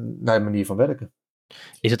de manier van werken.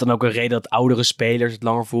 Is het dan ook een reden dat oudere spelers het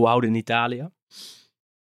langer volhouden in Italië?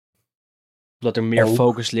 Dat er meer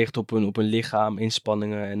focus ligt op hun lichaam,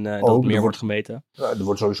 inspanningen en dat het meer wordt gemeten? Ja, er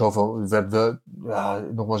wordt sowieso veel...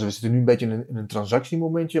 nogmaals, we zitten nu een beetje in een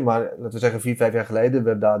transactiemomentje. Maar laten we zeggen 4-5 jaar geleden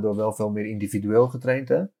werd daardoor wel veel meer individueel getraind.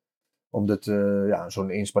 Hè? Omdat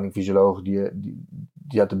zo'n inspanningfysioloog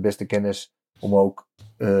die had de beste kennis om ook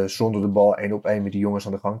zonder de bal 1-op-1 met die jongens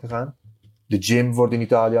aan de gang te gaan. De gym wordt in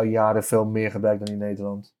Italië al jaren veel meer gebruikt dan in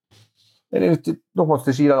Nederland. En nogmaals, het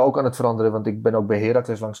is hier ook aan het veranderen, want ik ben ook bij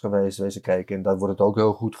Heracles langs geweest kijken en daar wordt het ook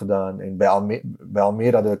heel goed gedaan. En bij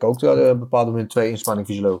Almere had ik ook op een bepaald moment 2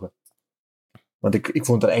 inspanningfysiologen. Want ik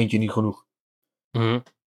vond er eentje niet genoeg. Mm-hmm.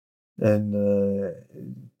 En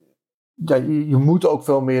je moet ook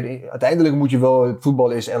veel meer... Uiteindelijk moet je wel... Het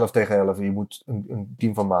voetbal is 11 tegen 11. Je moet een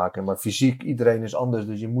team van maken. Maar fysiek, iedereen is anders.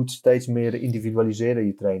 Dus je moet steeds meer individualiseren in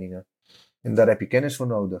je trainingen. En daar heb je kennis voor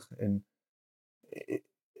nodig.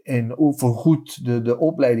 En hoe goed de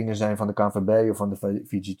opleidingen zijn van de KNVB of van de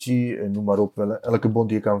VGG, noem maar op, elke bond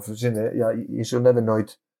die je kan verzinnen. Ja, je zult never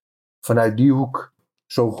nooit vanuit die hoek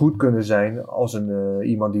zo goed kunnen zijn als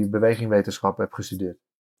iemand die bewegingwetenschap heeft gestudeerd.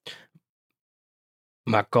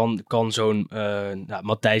 Maar kan zo'n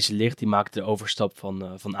Matthijs de Ligt, die maakte de overstap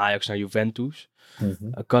van Ajax naar Juventus.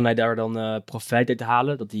 Mm-hmm. Kan hij daar dan profijt uit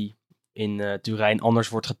halen? Dat hij in Turijn anders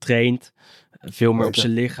wordt getraind, veel meer op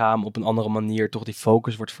zijn lichaam, op een andere manier toch die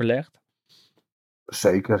focus wordt verlegd?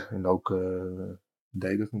 Zeker, en ook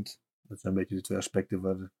verdedigend. Dat zijn een beetje de 2 aspecten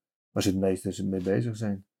waar ze het meeste mee bezig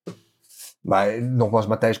zijn. Maar nogmaals,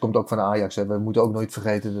 Matthijs komt ook van Ajax. Hè. We moeten ook nooit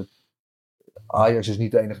vergeten dat Ajax is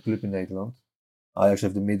niet de enige club in Nederland. Ajax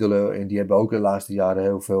heeft de middelen en die hebben ook de laatste jaren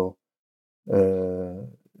heel veel,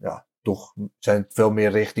 toch zijn veel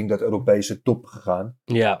meer richting dat Europese top gegaan.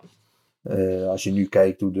 Ja. Als je nu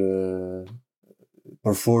kijkt hoe de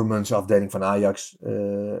performance afdeling van Ajax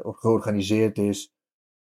georganiseerd is,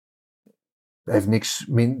 heeft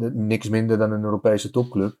niks minder dan een Europese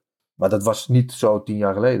topclub. Maar dat was niet zo 10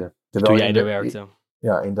 jaar geleden. Toen jij er werkte.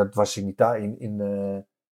 Ja, en dat was in Italië.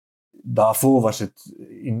 Daarvoor was het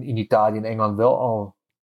in Italië en Engeland wel al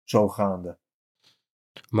zo gaande.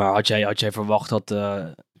 Maar had jij verwacht dat...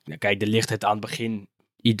 kijk, de Ligt heeft aan het begin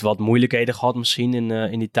iets wat moeilijkheden gehad misschien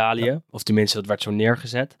in Italië. Ja. Of tenminste, dat werd zo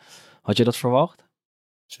neergezet. Had je dat verwacht?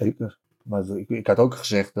 Zeker. Maar ik had ook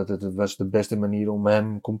gezegd dat het was de beste manier om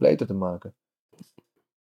hem completer te maken.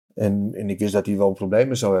 En ik wist dat hij wel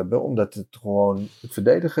problemen zou hebben, omdat het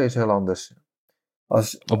verdedigen is heel anders.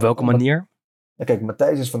 Op welke manier? Ja, kijk,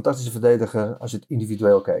 Matthijs is een fantastische verdediger als je het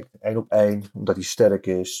individueel kijkt. 1-op-1, omdat hij sterk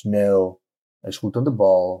is, snel, hij is goed aan de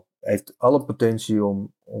bal. Hij heeft alle potentie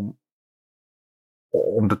om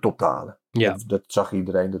de top te halen. Ja. Dat zag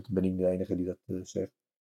iedereen, dat ben ik de enige die dat zegt.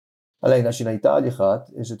 Alleen als je naar Italië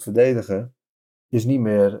gaat, is het verdedigen is niet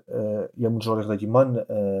meer... je moet zorgen dat je man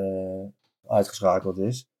uitgeschakeld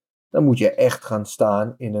is. Dan moet je echt gaan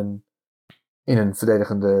staan in in een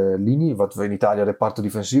verdedigende linie, wat we in Italië reparto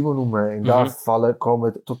difensivo noemen. En daar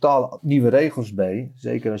komen totaal nieuwe regels bij.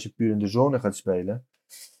 Zeker als je puur in de zone gaat spelen.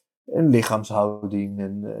 En lichaamshouding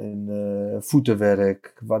en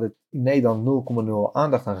voetenwerk, waar het in Nederland 0,0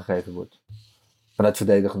 aandacht aan gegeven wordt. Vanuit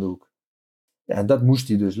verdedigende hoek. Ja, en dat moest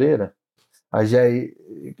hij dus leren.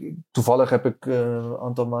 Toevallig heb ik een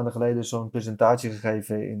aantal maanden geleden zo'n presentatie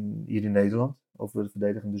gegeven hier in Nederland. Over de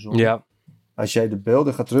verdedigende zone. Ja. Als jij de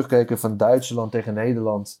beelden gaat terugkijken van Duitsland tegen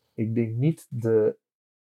Nederland. Ik denk niet de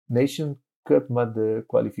Nation Cup, maar de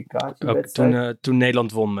kwalificatiewedstrijd. Ook toen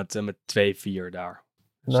Nederland won met 2-4 daar.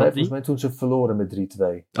 Nee, volgens mij toen ze verloren met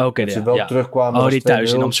 3-2. Oké, ze wel terugkwamen. Die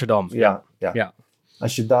thuis in Amsterdam. Ja.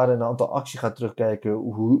 Als je daar een aantal acties gaat terugkijken.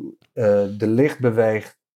 Hoe de licht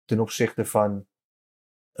beweegt ten opzichte van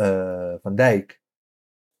Dijk.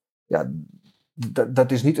 Ja,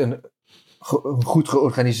 dat is niet een goed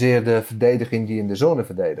georganiseerde verdediging die in de zone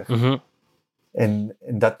verdedigt. En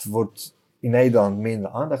dat wordt in Nederland minder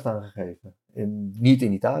aandacht aan gegeven. En niet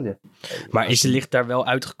in Italië. Maar is de licht daar wel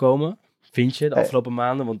uitgekomen, vind je, de afgelopen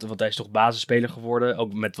maanden? Want hij is toch basisspeler geworden.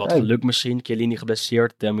 Ook met wat geluk misschien. Chiellini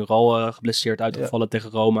geblesseerd, Demiral geblesseerd uitgevallen tegen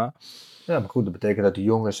Roma. Ja, maar goed, dat betekent dat de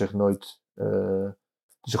jongen zich nooit...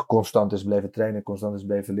 zich constant is blijven trainen, constant is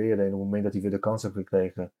blijven leren. En op het moment dat hij weer de kans heeft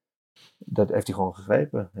gekregen... Dat heeft hij gewoon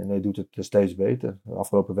gegrepen. En hij doet het steeds beter. De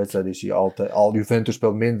afgelopen wedstrijd is hij altijd... Al Juventus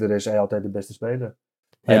speelt minder, is hij altijd de beste speler.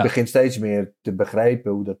 Hij begint steeds meer te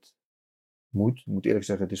begrijpen hoe dat moet. Ik moet eerlijk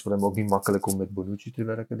zeggen, het is voor hem ook niet makkelijk om met Bonucci te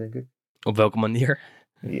werken, denk ik. Op welke manier?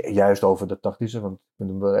 Juist over dat tactische, want ik vind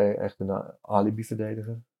hem wel echt een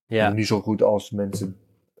alibi-verdediger. Ja. Niet zo goed als mensen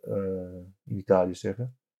in Italië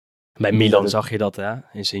zeggen. Bij Milan zag je dat, hè?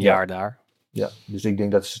 In zijn jaar daar. Ja, dus ik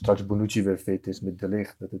denk dat straks Bonucci weer fit is met De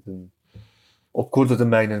Ligt. Dat het op korte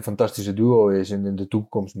termijn een fantastische duo is. En in de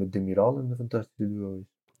toekomst met Demiral een fantastische duo is.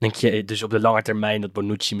 Denk je dus op de lange termijn dat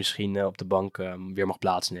Bonucci misschien op de bank weer mag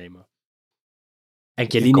plaatsnemen? En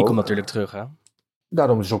Chiellini komt natuurlijk terug, hè?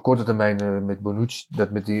 Daarom is op korte termijn met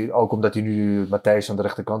Bonucci, ook omdat hij nu Matthijs aan de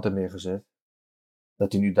rechterkant heeft neergezet.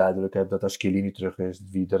 Dat hij nu duidelijk heeft dat als Chiellini terug is,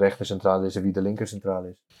 wie de rechter centraal is en wie de linker centraal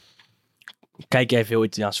is. Kijk jij veel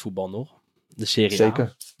Italiaans voetbal nog? De Serie A?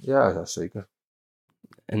 Zeker, ja, zeker.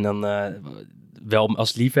 En dan wel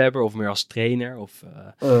als liefhebber of meer als trainer of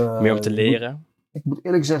meer om te leren? Ik moet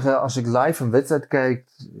eerlijk zeggen, als ik live een wedstrijd kijk,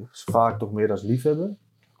 is vaak toch meer als liefhebber.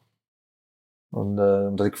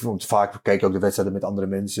 Omdat ik vaak kijk ook de wedstrijden met andere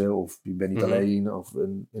mensen of je bent niet alleen.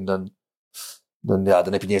 En dan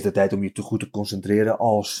heb je niet eens de tijd om je te goed te concentreren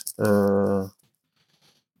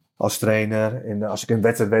als trainer. En als ik een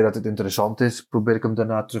wedstrijd weet dat het interessant is, probeer ik hem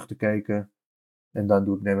daarna terug te kijken. En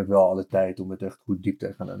dan neem ik wel alle tijd om het echt goed diep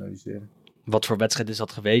te gaan analyseren. Wat voor wedstrijd is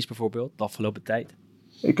dat geweest bijvoorbeeld, de afgelopen tijd?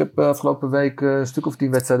 Ik heb afgelopen week een stuk of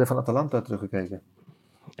 10 wedstrijden van Atalanta teruggekeken.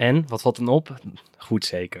 En, wat valt dan op? Goed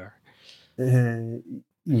zeker.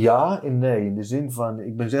 Ja en nee. In de zin van,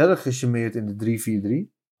 ik ben erg gecharmeerd in de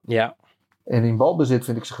 3-4-3. Ja. En in balbezit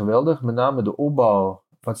vind ik ze geweldig. Met name de opbouw.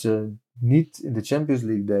 Wat ze niet in de Champions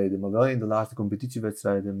League deden, maar wel in de laatste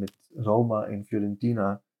competitiewedstrijden met Roma en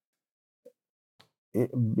Fiorentina.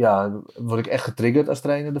 Ja, word ik echt getriggerd als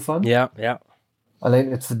trainer ervan. Ja.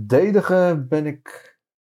 Alleen het verdedigen ben ik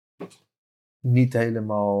niet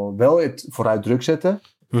helemaal... Wel het vooruit druk zetten.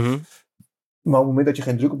 Maar op het moment dat je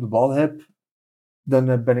geen druk op de bal hebt, dan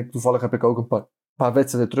heb ik ook een paar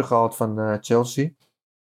wedstrijden teruggehaald van Chelsea.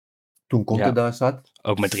 Toen Conte daar zat.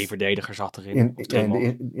 Ook met 3 verdedigers achterin.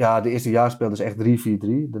 De eerste jaar speelden ze echt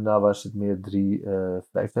 3-4-3. Daarna was het meer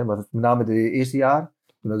 3-5-2. Maar met name de eerste jaar.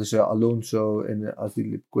 Toen hadden ze Alonso en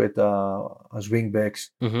Azpilicueta als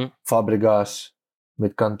wingbacks. Fabregas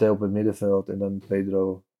met Kanté op het middenveld. En dan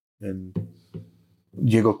Pedro en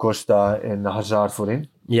Diego Costa en Hazard voorin.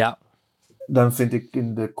 Ja. Dan vind ik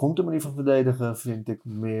in de Conte manier van verdedigen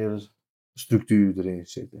meer structuur erin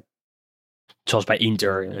zitten. Zoals bij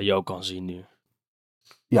Inter je ook kan zien nu.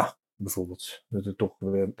 Ja, bijvoorbeeld. Dat er toch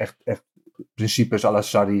weer echt principes à la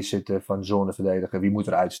Sarri zitten van zone verdedigen. Wie moet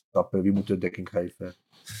er uitstappen? Wie moet de dekking geven?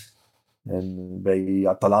 En bij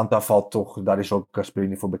Atalanta valt toch, daar is ook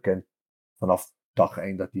Gasperini voor bekend. Vanaf dag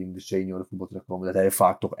 1 dat hij in de seniorenvoetbal terugkomt. Dat hij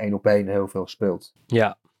vaak toch 1-op-1 heel veel speelt.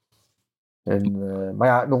 Ja. Maar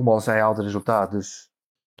ja, nogmaals, hij haalt het resultaat. Dus...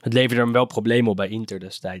 Het leverde hem wel problemen op bij Inter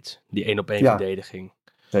destijds. Die 1-op-1 verdediging.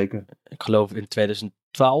 Zeker. Ik geloof in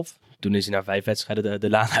 2012. Toen is hij na 5 wedstrijden de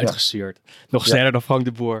laan uitgestuurd. Nog sneller dan Frank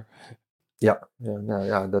de Boer. Ja,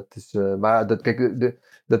 dat is... maar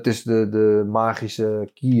dat is de magische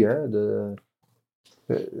key, hè.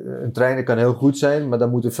 Een trainer kan heel goed zijn, maar dan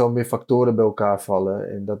moeten veel meer factoren bij elkaar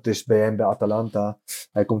vallen. En dat is bij hem bij Atalanta.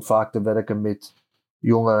 Hij komt vaak te werken met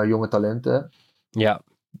jonge talenten. Ja.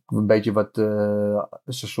 Een beetje wat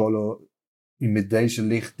Sassuolo met deze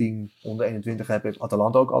lichting onder 21 heeft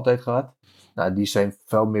Atalanta ook altijd gehad. Nou, die zijn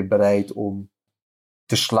veel meer bereid om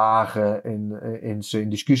te slagen en ze in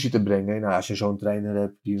discussie te brengen. Nou, als je zo'n trainer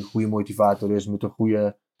hebt die een goede motivator is met een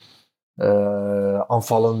goede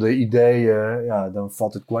aanvallende ideeën, ja, dan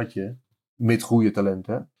valt het kwartje met goede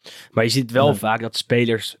talenten. Maar je ziet wel vaak dat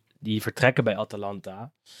spelers die vertrekken bij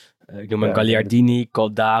Atalanta, ik noem een Gagliardini,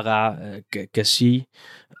 Caldara, Kessie,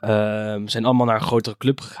 zijn allemaal naar een grotere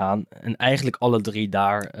club gegaan en eigenlijk alle 3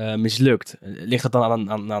 daar mislukt. Ligt dat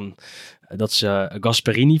dan aan dat ze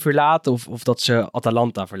Gasperini verlaten of dat ze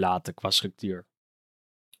Atalanta verlaten qua structuur?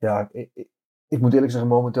 Ja, ik moet eerlijk zeggen,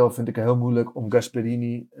 momenteel vind ik het heel moeilijk om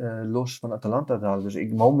Gasperini los van Atalanta te halen.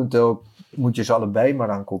 Dus momenteel moet je ze allebei maar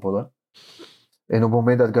aankoppelen. En op het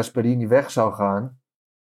moment dat Gasperini weg zou gaan,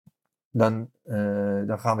 dan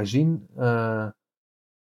gaan we zien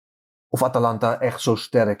of Atalanta echt zo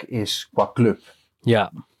sterk is qua club.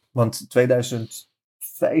 Ja. Want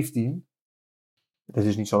 2015, dat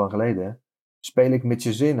is niet zo lang geleden, hè, speel ik met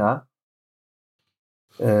Cesena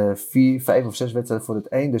 5 of 6 wedstrijden voor het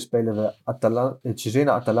einde spelen we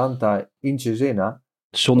Cesena-Atalanta in Cesena.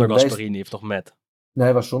 Zonder Gasperini of toch met? Nee,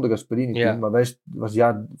 hij was zonder Gasperini Ja. toen, maar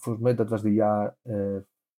volgens mij dat was de jaar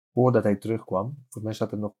voordat hij terugkwam. Volgens mij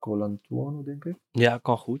zat er nog Colantuono, denk ik. Ja,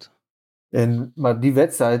 kan goed. Maar die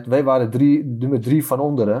wedstrijd, wij waren nummer 3 van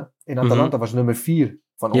onderen. En Atalanta was nummer 4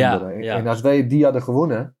 van onderen. Ja. En als wij die hadden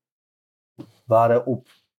gewonnen, waren op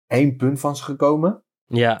 1 punt van ze gekomen.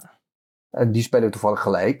 Ja. En die spelen toevallig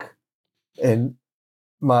gelijk.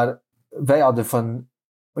 Maar wij hadden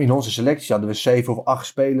in onze selectie hadden we 7 of 8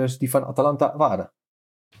 spelers die van Atalanta waren.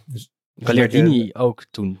 Dus Gagliardini ook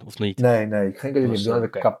toen, of niet? Nee, geen Gagliardini. Dan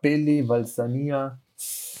hadden we Capelli, Valsania,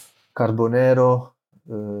 Carbonero,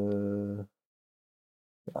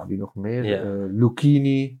 wie nog meer?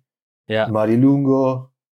 Lucchini,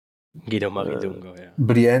 Marilungo. Guido Marilungo, ja.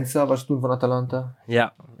 Brienza was toen van Atalanta.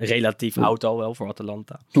 Ja, relatief oud al wel voor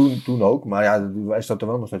Atalanta. Toen ook, maar ja, hij staat er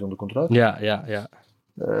wel nog steeds onder contract. Ja.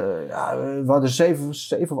 We hadden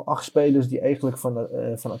 7 of 8 spelers die eigenlijk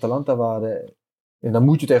van Atalanta waren. En dan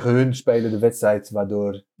moet je tegen hun spelen de wedstrijd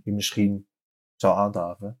waardoor je misschien zou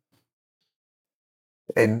handhaven.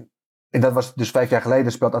 En dat was dus 5 jaar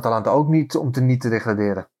geleden speelt Atalanta ook niet om niet te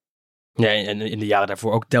degraderen. Nee, en in de jaren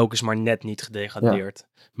daarvoor ook telkens maar net niet gedegradeerd.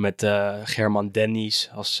 Ja. Met German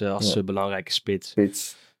Dennis als belangrijke spits.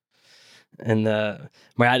 Maar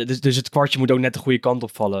ja, dus het kwartje moet ook net de goede kant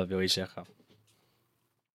opvallen, wil je zeggen.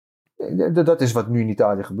 Dat is wat nu in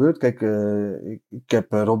Italië gebeurt. Kijk, ik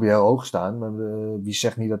heb Robbie heel hoog staan. Maar wie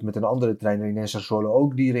zegt niet dat met een andere trainer in Sassuolo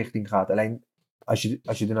ook die richting gaat. Alleen als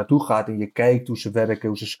je er naartoe gaat en je kijkt hoe ze werken,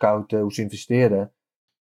 hoe ze scouten, hoe ze investeren.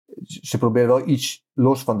 Ze proberen wel iets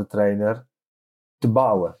los van de trainer te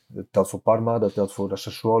bouwen. Dat telt voor Parma, dat telt voor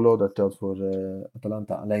Sassuolo, dat telt voor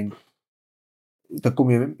Atalanta. Alleen, dan kom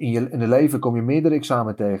je in het leven kom je meerdere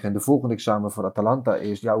examen tegen. En de volgende examen voor Atalanta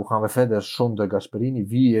is, hoe gaan we verder zonder Gasperini?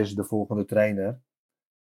 Wie is de volgende trainer?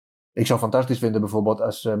 Ik zou fantastisch vinden bijvoorbeeld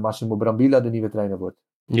als Massimo Brambilla de nieuwe trainer wordt.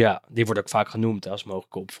 Ja, die wordt ook vaak genoemd als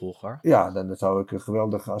mogelijke opvolger. Ja, dan zou ik een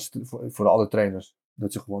geweldig voor alle trainers.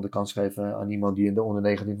 Dat ze gewoon de kans geven aan iemand die in de onder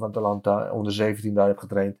 19 van Atalanta, onder 17 daar heeft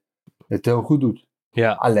getraind. Het heel goed doet.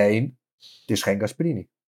 Ja. Alleen, het is geen Gasperini.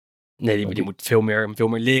 Nee, die moet veel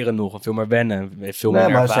meer leren nog. En veel meer wennen. Veel meer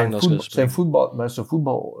ervaring. Zijn voetbal,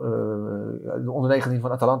 de onder 19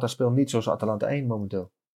 van Atalanta speelt niet zoals Atalanta 1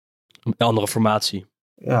 momenteel. Een andere formatie.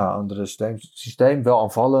 Ja, andere systeem. Wel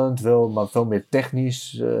aanvallend, maar veel meer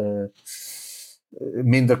technisch.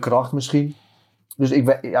 Minder kracht misschien. Dus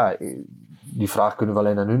die vraag kunnen we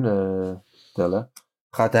alleen aan hun stellen.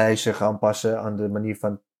 Gaat hij zich aanpassen aan de manier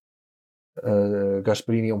van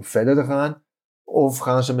Gasperini om verder te gaan? Of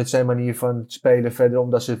gaan ze met zijn manier van spelen verder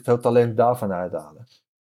omdat ze veel talent daarvan uithalen?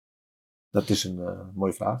 Dat is een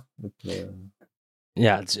mooie vraag.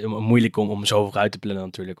 Ja, het is moeilijk om zo vooruit te plannen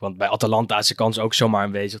natuurlijk. Want bij Atalanta is de kans ook zomaar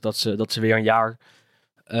aanwezig dat ze weer een jaar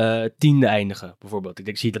 10e eindigen bijvoorbeeld.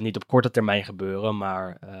 Ik zie dat niet op korte termijn gebeuren,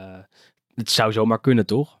 maar het zou zomaar kunnen,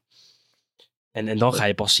 toch? En dan ga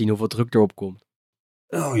je pas zien hoeveel druk erop komt.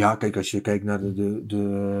 Oh ja, kijk, als je kijkt naar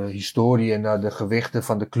de historie en naar de gewichten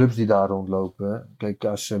van de clubs die daar rondlopen. Kijk,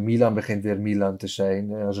 als Milan begint weer Milan te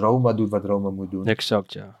zijn. Als Roma doet wat Roma moet doen.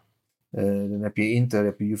 Exact, ja. Dan heb je Inter,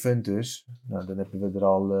 heb je Juventus. Nou, dan hebben we er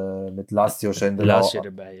al met Lazio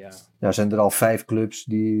erbij, ja. Ja, zijn er al 5 clubs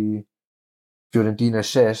die... Fiorentina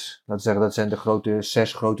 6. Laten we zeggen, dat zijn de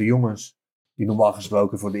 6 grote jongens. Die normaal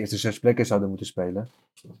gesproken voor de eerste 6 plekken zouden moeten spelen.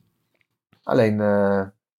 Alleen...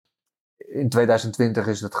 in 2020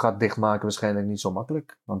 is het gat dichtmaken waarschijnlijk niet zo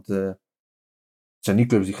makkelijk. Want het zijn niet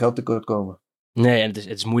clubs die geld tekort komen. Nee, en het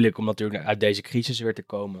is moeilijk om natuurlijk uit deze crisis weer te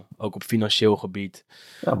komen. Ook op financieel gebied.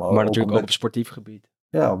 Ja, Maar natuurlijk ook op sportief gebied.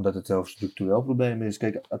 Ja, omdat het zelfs structureel probleem is.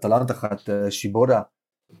 Kijk, Atalanta gaat Ciborra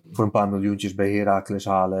voor een paar miljoentjes bij Heracles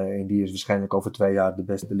halen. En die is waarschijnlijk over 2 jaar de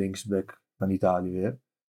beste linksback van Italië weer.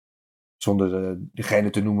 Zonder degene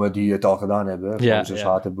te noemen die het al gedaan hebben. Zoals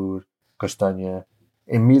Hatenboer, Castagne.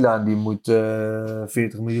 In Milan, die moet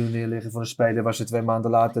 40 miljoen neerleggen voor een speler waar ze 2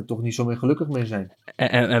 maanden later toch niet zo meer gelukkig mee zijn.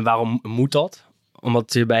 En waarom moet dat?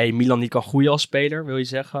 Omdat je bij Milan niet kan groeien als speler, wil je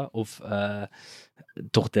zeggen? Of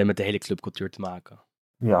toch met de hele clubcultuur te maken?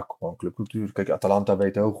 Ja, gewoon clubcultuur. Kijk, Atalanta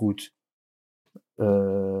weet heel goed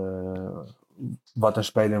wat een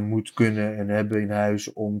speler moet kunnen en hebben in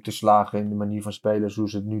huis om te slagen in de manier van spelen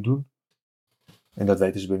zoals ze het nu doen. En dat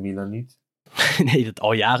weten ze bij Milan niet. Nee, dat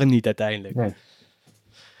al jaren niet uiteindelijk. Nee.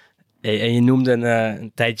 En je noemde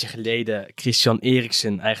een tijdje geleden Christian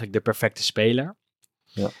Eriksen eigenlijk de perfecte speler.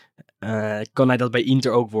 Ja. Kan hij dat bij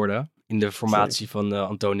Inter ook worden? In de formatie van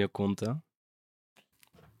Antonio Conte?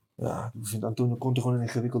 Ja, ik vind Antonio Conte gewoon een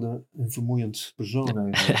ingewikkelde en vermoeiend persoon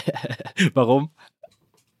eigenlijk. Waarom?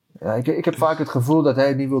 Ja, ik heb vaak het gevoel dat hij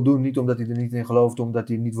het niet wil doen. Niet omdat hij er niet in gelooft, omdat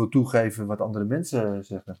hij niet wil toegeven wat andere mensen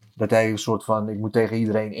zeggen. Dat hij een soort van, ik moet tegen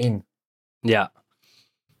iedereen in. Ja.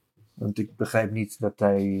 Want ik begrijp niet dat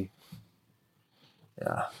hij...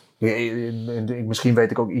 Ja, misschien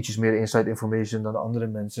weet ik ook ietsjes meer inside information dan andere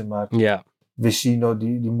mensen, maar Vecino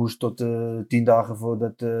die moest tot 10 dagen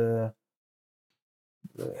voordat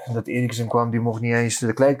dat Eriksen kwam, die mocht niet eens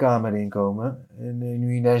de kleedkamer inkomen. En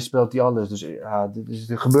nu ineens speelt hij alles. Dus ja,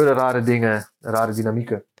 er gebeuren rare dingen, rare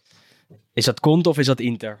dynamieken. Is dat Conte of is dat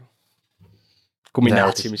Inter?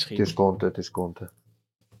 Combinatie misschien. Het is Conte.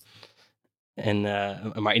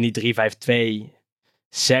 Maar in die 3-5-2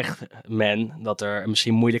 zegt men dat er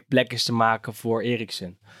misschien moeilijk plek is te maken voor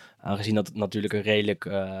Eriksen. Aangezien dat het natuurlijk een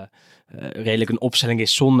redelijk een opstelling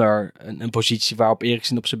is zonder een positie waarop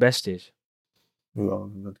Eriksen op zijn best is. Ja,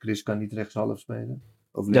 dat Chris kan niet rechtshalf spelen.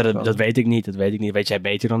 Ja, dat weet ik niet. Dat weet jij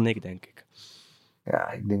beter dan ik, denk ik.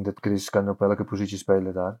 Ja, ik denk dat Chris kan op elke positie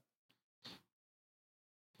spelen daar.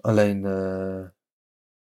 Alleen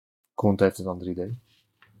Conte heeft een ander idee.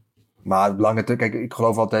 Maar kijk, ik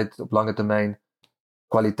geloof altijd op lange termijn,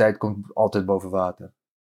 kwaliteit komt altijd boven water.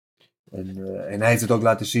 En hij heeft het ook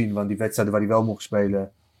laten zien, want die wedstrijden waar hij wel mocht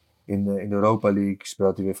spelen in de Europa League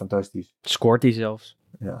speelt hij weer fantastisch. Scoort hij zelfs.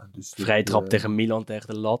 Ja, dus vrij trap tegen Milan, tegen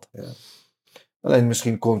de lat. Ja. Alleen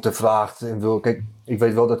misschien Conte vraagt en wil... Kijk, ik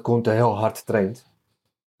weet wel dat Conte heel hard traint.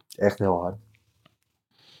 Echt heel hard.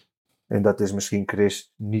 En dat is misschien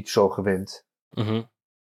Chris niet zo gewend. Mm-hmm.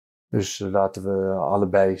 Dus laten we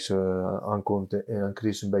allebei aan Conte en aan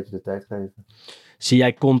Chris een beetje de tijd geven. Zie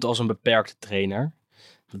jij Conte als een beperkte trainer?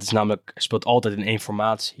 Dat is namelijk, hij speelt altijd in één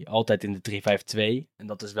formatie. Altijd in de 3-5-2. En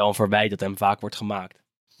dat is wel een verwijt dat hem vaak wordt gemaakt.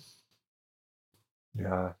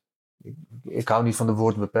 Ja, ik hou niet van de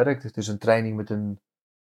woord beperkt. Het is een training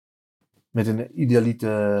met een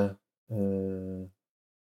idealite,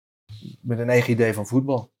 met een eigen idee van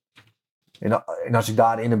voetbal. En als ik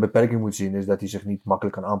daarin een beperking moet zien, is dat hij zich niet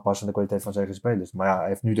makkelijk kan aanpassen aan de kwaliteit van zijn spelers. Maar ja, hij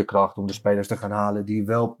heeft nu de kracht om de spelers te gaan halen die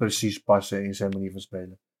wel precies passen in zijn manier van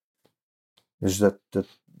spelen. Dus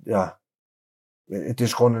het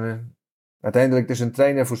is gewoon uiteindelijk het is een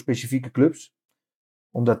trainer voor specifieke clubs.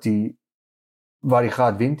 Omdat waar hij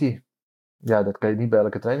gaat, wint hij. Ja, dat kan je niet bij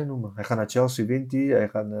elke trainer noemen. Hij gaat naar Chelsea, wint hij. Hij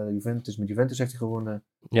gaat naar Juventus, met Juventus heeft hij gewonnen.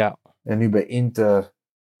 Ja. En nu bij Inter...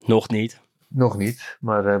 Nog niet,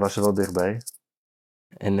 maar hij was er wel dichtbij.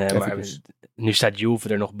 Maar nu staat Juve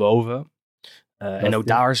er nog boven. En ook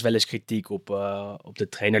daar is wel eens kritiek op de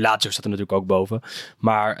trainer. Lazio staat er natuurlijk ook boven.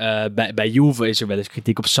 Maar bij Juve is er wel eens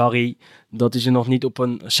kritiek op Sarri. Dat hij ze nog niet op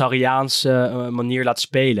een Sarriaanse manier laat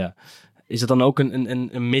spelen. Is dat dan ook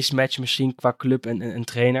een mismatch misschien qua club en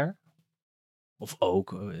trainer? Of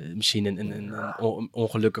ook misschien een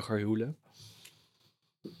ongelukkiger huwelijk?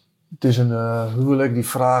 Het is een huwelijk die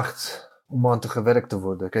vraagt om aan te gewerkt te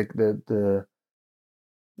worden. Kijk,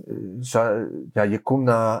 je komt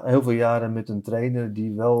na heel veel jaren met een trainer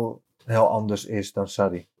die wel heel anders is dan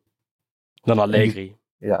Sarri. Dan Allegri.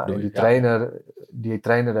 Die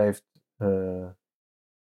trainer heeft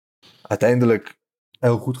uiteindelijk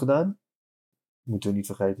heel goed gedaan. Moeten we niet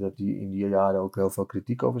vergeten dat hij in die jaren ook heel veel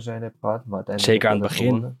kritiek over zijn heeft gehad. Maar zeker aan het begin.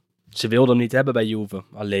 Gewonnen. Ze wilden hem niet hebben bij Juve,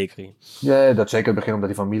 Allegri. Ja, dat zeker aan het begin omdat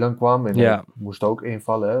hij van Milan kwam. En hij moest ook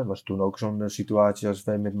invallen. Hè. Was toen ook zo'n situatie als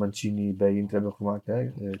wij met Mancini bij Inter hebben gemaakt.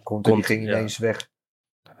 Hè. Conte die ging ineens weg.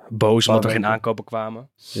 Boos omdat er geen aankopen kwamen.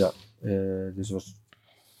 Ja, dus was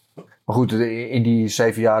Maar goed, in die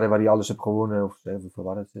 7 jaren waar hij alles heeft gewonnen, of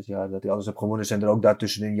 6 jaar dat hij alles heeft gewonnen, zijn er ook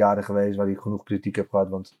daartussenin jaren geweest waar hij genoeg kritiek heeft gehad.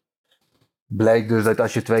 Want blijkt dus dat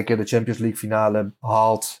als je 2 keer de Champions League finale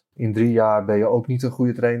haalt in 3 jaar, ben je ook niet een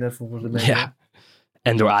goede trainer volgens de mensen. Ja,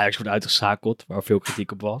 en door Ajax wordt uitgeschakeld, waar veel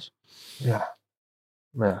kritiek op was. Ja,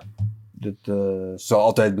 maar ja, dit zal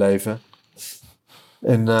altijd blijven.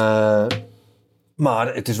 En,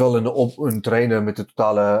 maar het is wel een trainer met een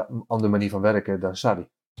totale andere manier van werken dan Sarri.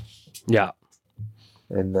 Ja.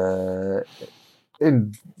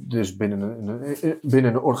 En dus binnen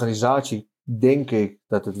een organisatie denk ik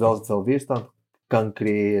dat het wel veel weerstand kan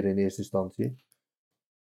creëren in eerste instantie.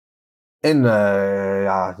 En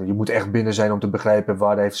je moet echt binnen zijn om te begrijpen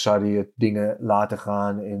waar heeft Sarri het dingen laten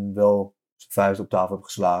gaan en wel zijn vuist op tafel heeft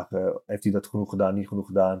geslagen. Heeft hij dat genoeg gedaan, niet genoeg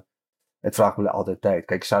gedaan? Het vraagt me altijd tijd.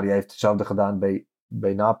 Kijk, Sarri heeft hetzelfde gedaan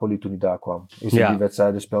bij Napoli toen hij daar kwam. Die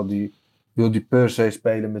wedstrijden wil hij per se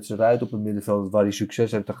spelen met zijn ruit op het middenveld waar hij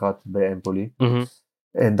succes heeft gehad bij Empoli. Mm-hmm.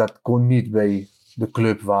 En dat kon niet bij de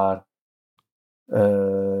club waar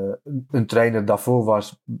een trainer daarvoor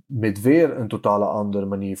was met weer een totale andere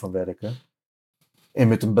manier van werken. En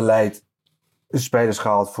met een beleid spelers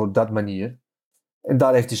gehaald voor dat manier. En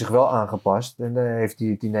daar heeft hij zich wel aangepast. En daar heeft hij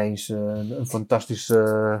het ineens een fantastisch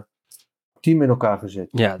team in elkaar gezet.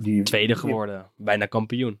 Ja, tweede geworden. Bijna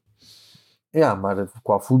kampioen. Ja, maar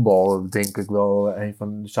qua voetbal denk ik wel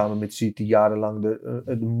samen met City jarenlang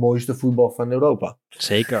het mooiste voetbal van Europa.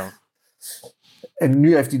 Zeker. En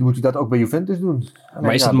nu moet hij dat ook bij Juventus doen.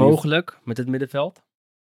 Maar is het mogelijk met het middenveld?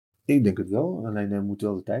 Ik denk het wel. Alleen hij moet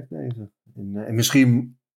wel de tijd krijgen. En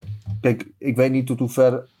misschien... Kijk, ik weet niet tot hoe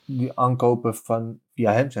ver die aankopen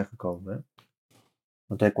via hem zijn gekomen. Hè?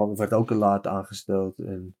 Want hij werd ook te laat aangesteld.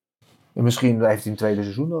 En misschien heeft hij een tweede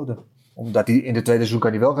seizoen nodig. Omdat hij in de tweede seizoen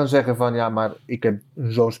kan hij wel gaan zeggen van... Ja, maar ik heb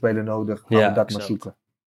zo'n speler nodig. Gaan we dat maar zoeken.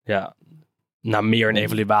 Ja, meer een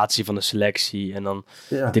evaluatie van de selectie. En dan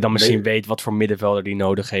dat hij dan misschien weet wat voor middenvelder hij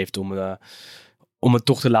nodig heeft om het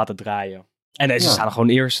toch te laten draaien. En ze staan gewoon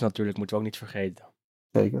eerst natuurlijk, moeten we ook niet vergeten.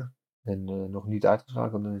 Zeker. En nog niet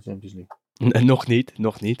uitgeschakeld in de Champions League.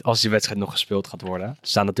 Nog niet. Als die wedstrijd nog gespeeld gaat worden. Ze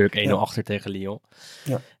staan natuurlijk 1-0 achter tegen Lyon.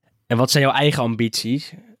 Ja. En wat zijn jouw eigen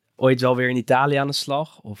ambities? Ooit wel weer in Italië aan de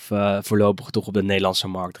slag? Of voorlopig toch op de Nederlandse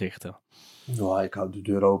markt richten? Nou, ik hou de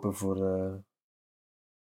deur open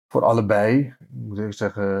voor allebei. Moet ik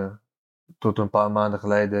zeggen, tot een paar maanden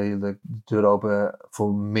geleden hield ik de deur open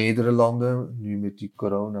voor meerdere landen. Nu met die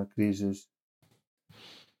coronacrisis.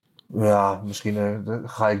 Ja, misschien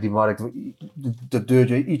ga ik die markt, dat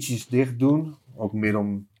deurtje ietsjes dicht doen. Ook meer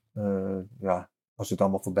om, als het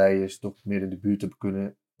allemaal voorbij is, toch meer in de buurt te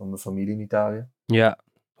kunnen van mijn familie in Italië. Ja,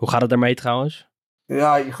 hoe gaat het daarmee trouwens?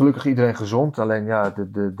 Ja, gelukkig iedereen gezond. Alleen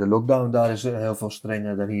de lockdown daar is heel veel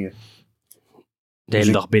strenger dan hier. De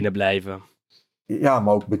hele dag binnen blijven. Ja,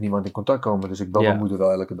 maar ook met niemand in contact komen. Dus ik bel mijn moeder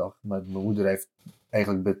wel elke dag. Maar mijn moeder heeft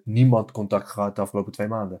eigenlijk met niemand contact gehad de afgelopen 2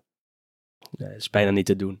 maanden. Nee, dat is bijna niet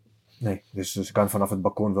te doen. Nee, dus ik kan vanaf het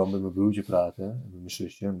balkon wel met mijn broertje praten. En met mijn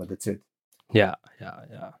zusje, maar that's it. Ja.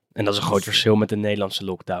 En dat is een groot verschil met de Nederlandse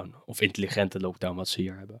lockdown. Of intelligente lockdown wat ze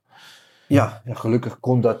hier hebben. Ja, gelukkig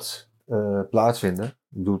kon dat plaatsvinden. Ik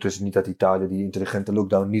bedoel, het is niet dat Italië die intelligente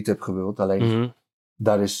lockdown niet heeft gewild. Alleen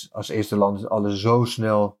daar is als eerste land alles zo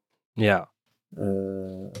snel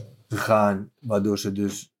gegaan. Waardoor ze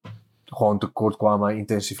dus gewoon tekort kwamen aan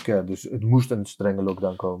intensive care. Dus het moest een strenge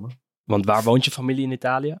lockdown komen. Want waar woont je familie in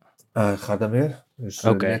Italië? Gardameer. Dus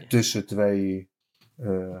net tussen 2...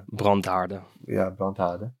 brandhaarden. Ja,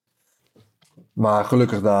 brandhaarden. Maar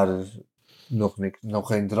gelukkig daar is nog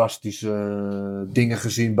geen drastische dingen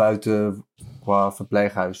gezien buiten qua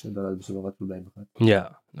verpleeghuizen. Daar hebben ze wel wat problemen gehad.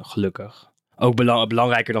 Ja, gelukkig. Ook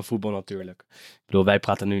belangrijker dan voetbal natuurlijk. Ik bedoel, wij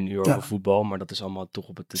praten nu een uur over voetbal, maar dat is allemaal toch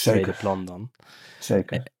op het tweede plan dan.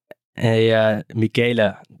 Zeker. Hey,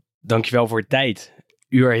 Michele, dankjewel voor je tijd.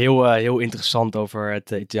 Uur heel interessant over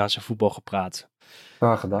het Italiaanse voetbal gepraat.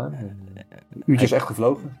 Graag gedaan. Uurtje is echt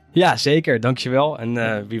gevlogen. Ja, zeker. Dankjewel.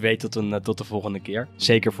 En wie weet tot de volgende keer.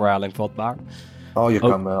 Zeker voor herhaling vatbaar. Oh, je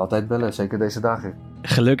kan me altijd bellen. Zeker deze dagen.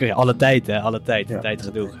 Gelukkig. Alle tijd, hè. Alle tijd. Ja, tijd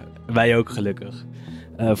genoeg. Wij ook gelukkig.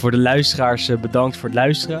 Voor de luisteraars bedankt voor het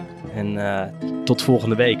luisteren. En tot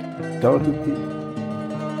volgende week. Ciao a tutti.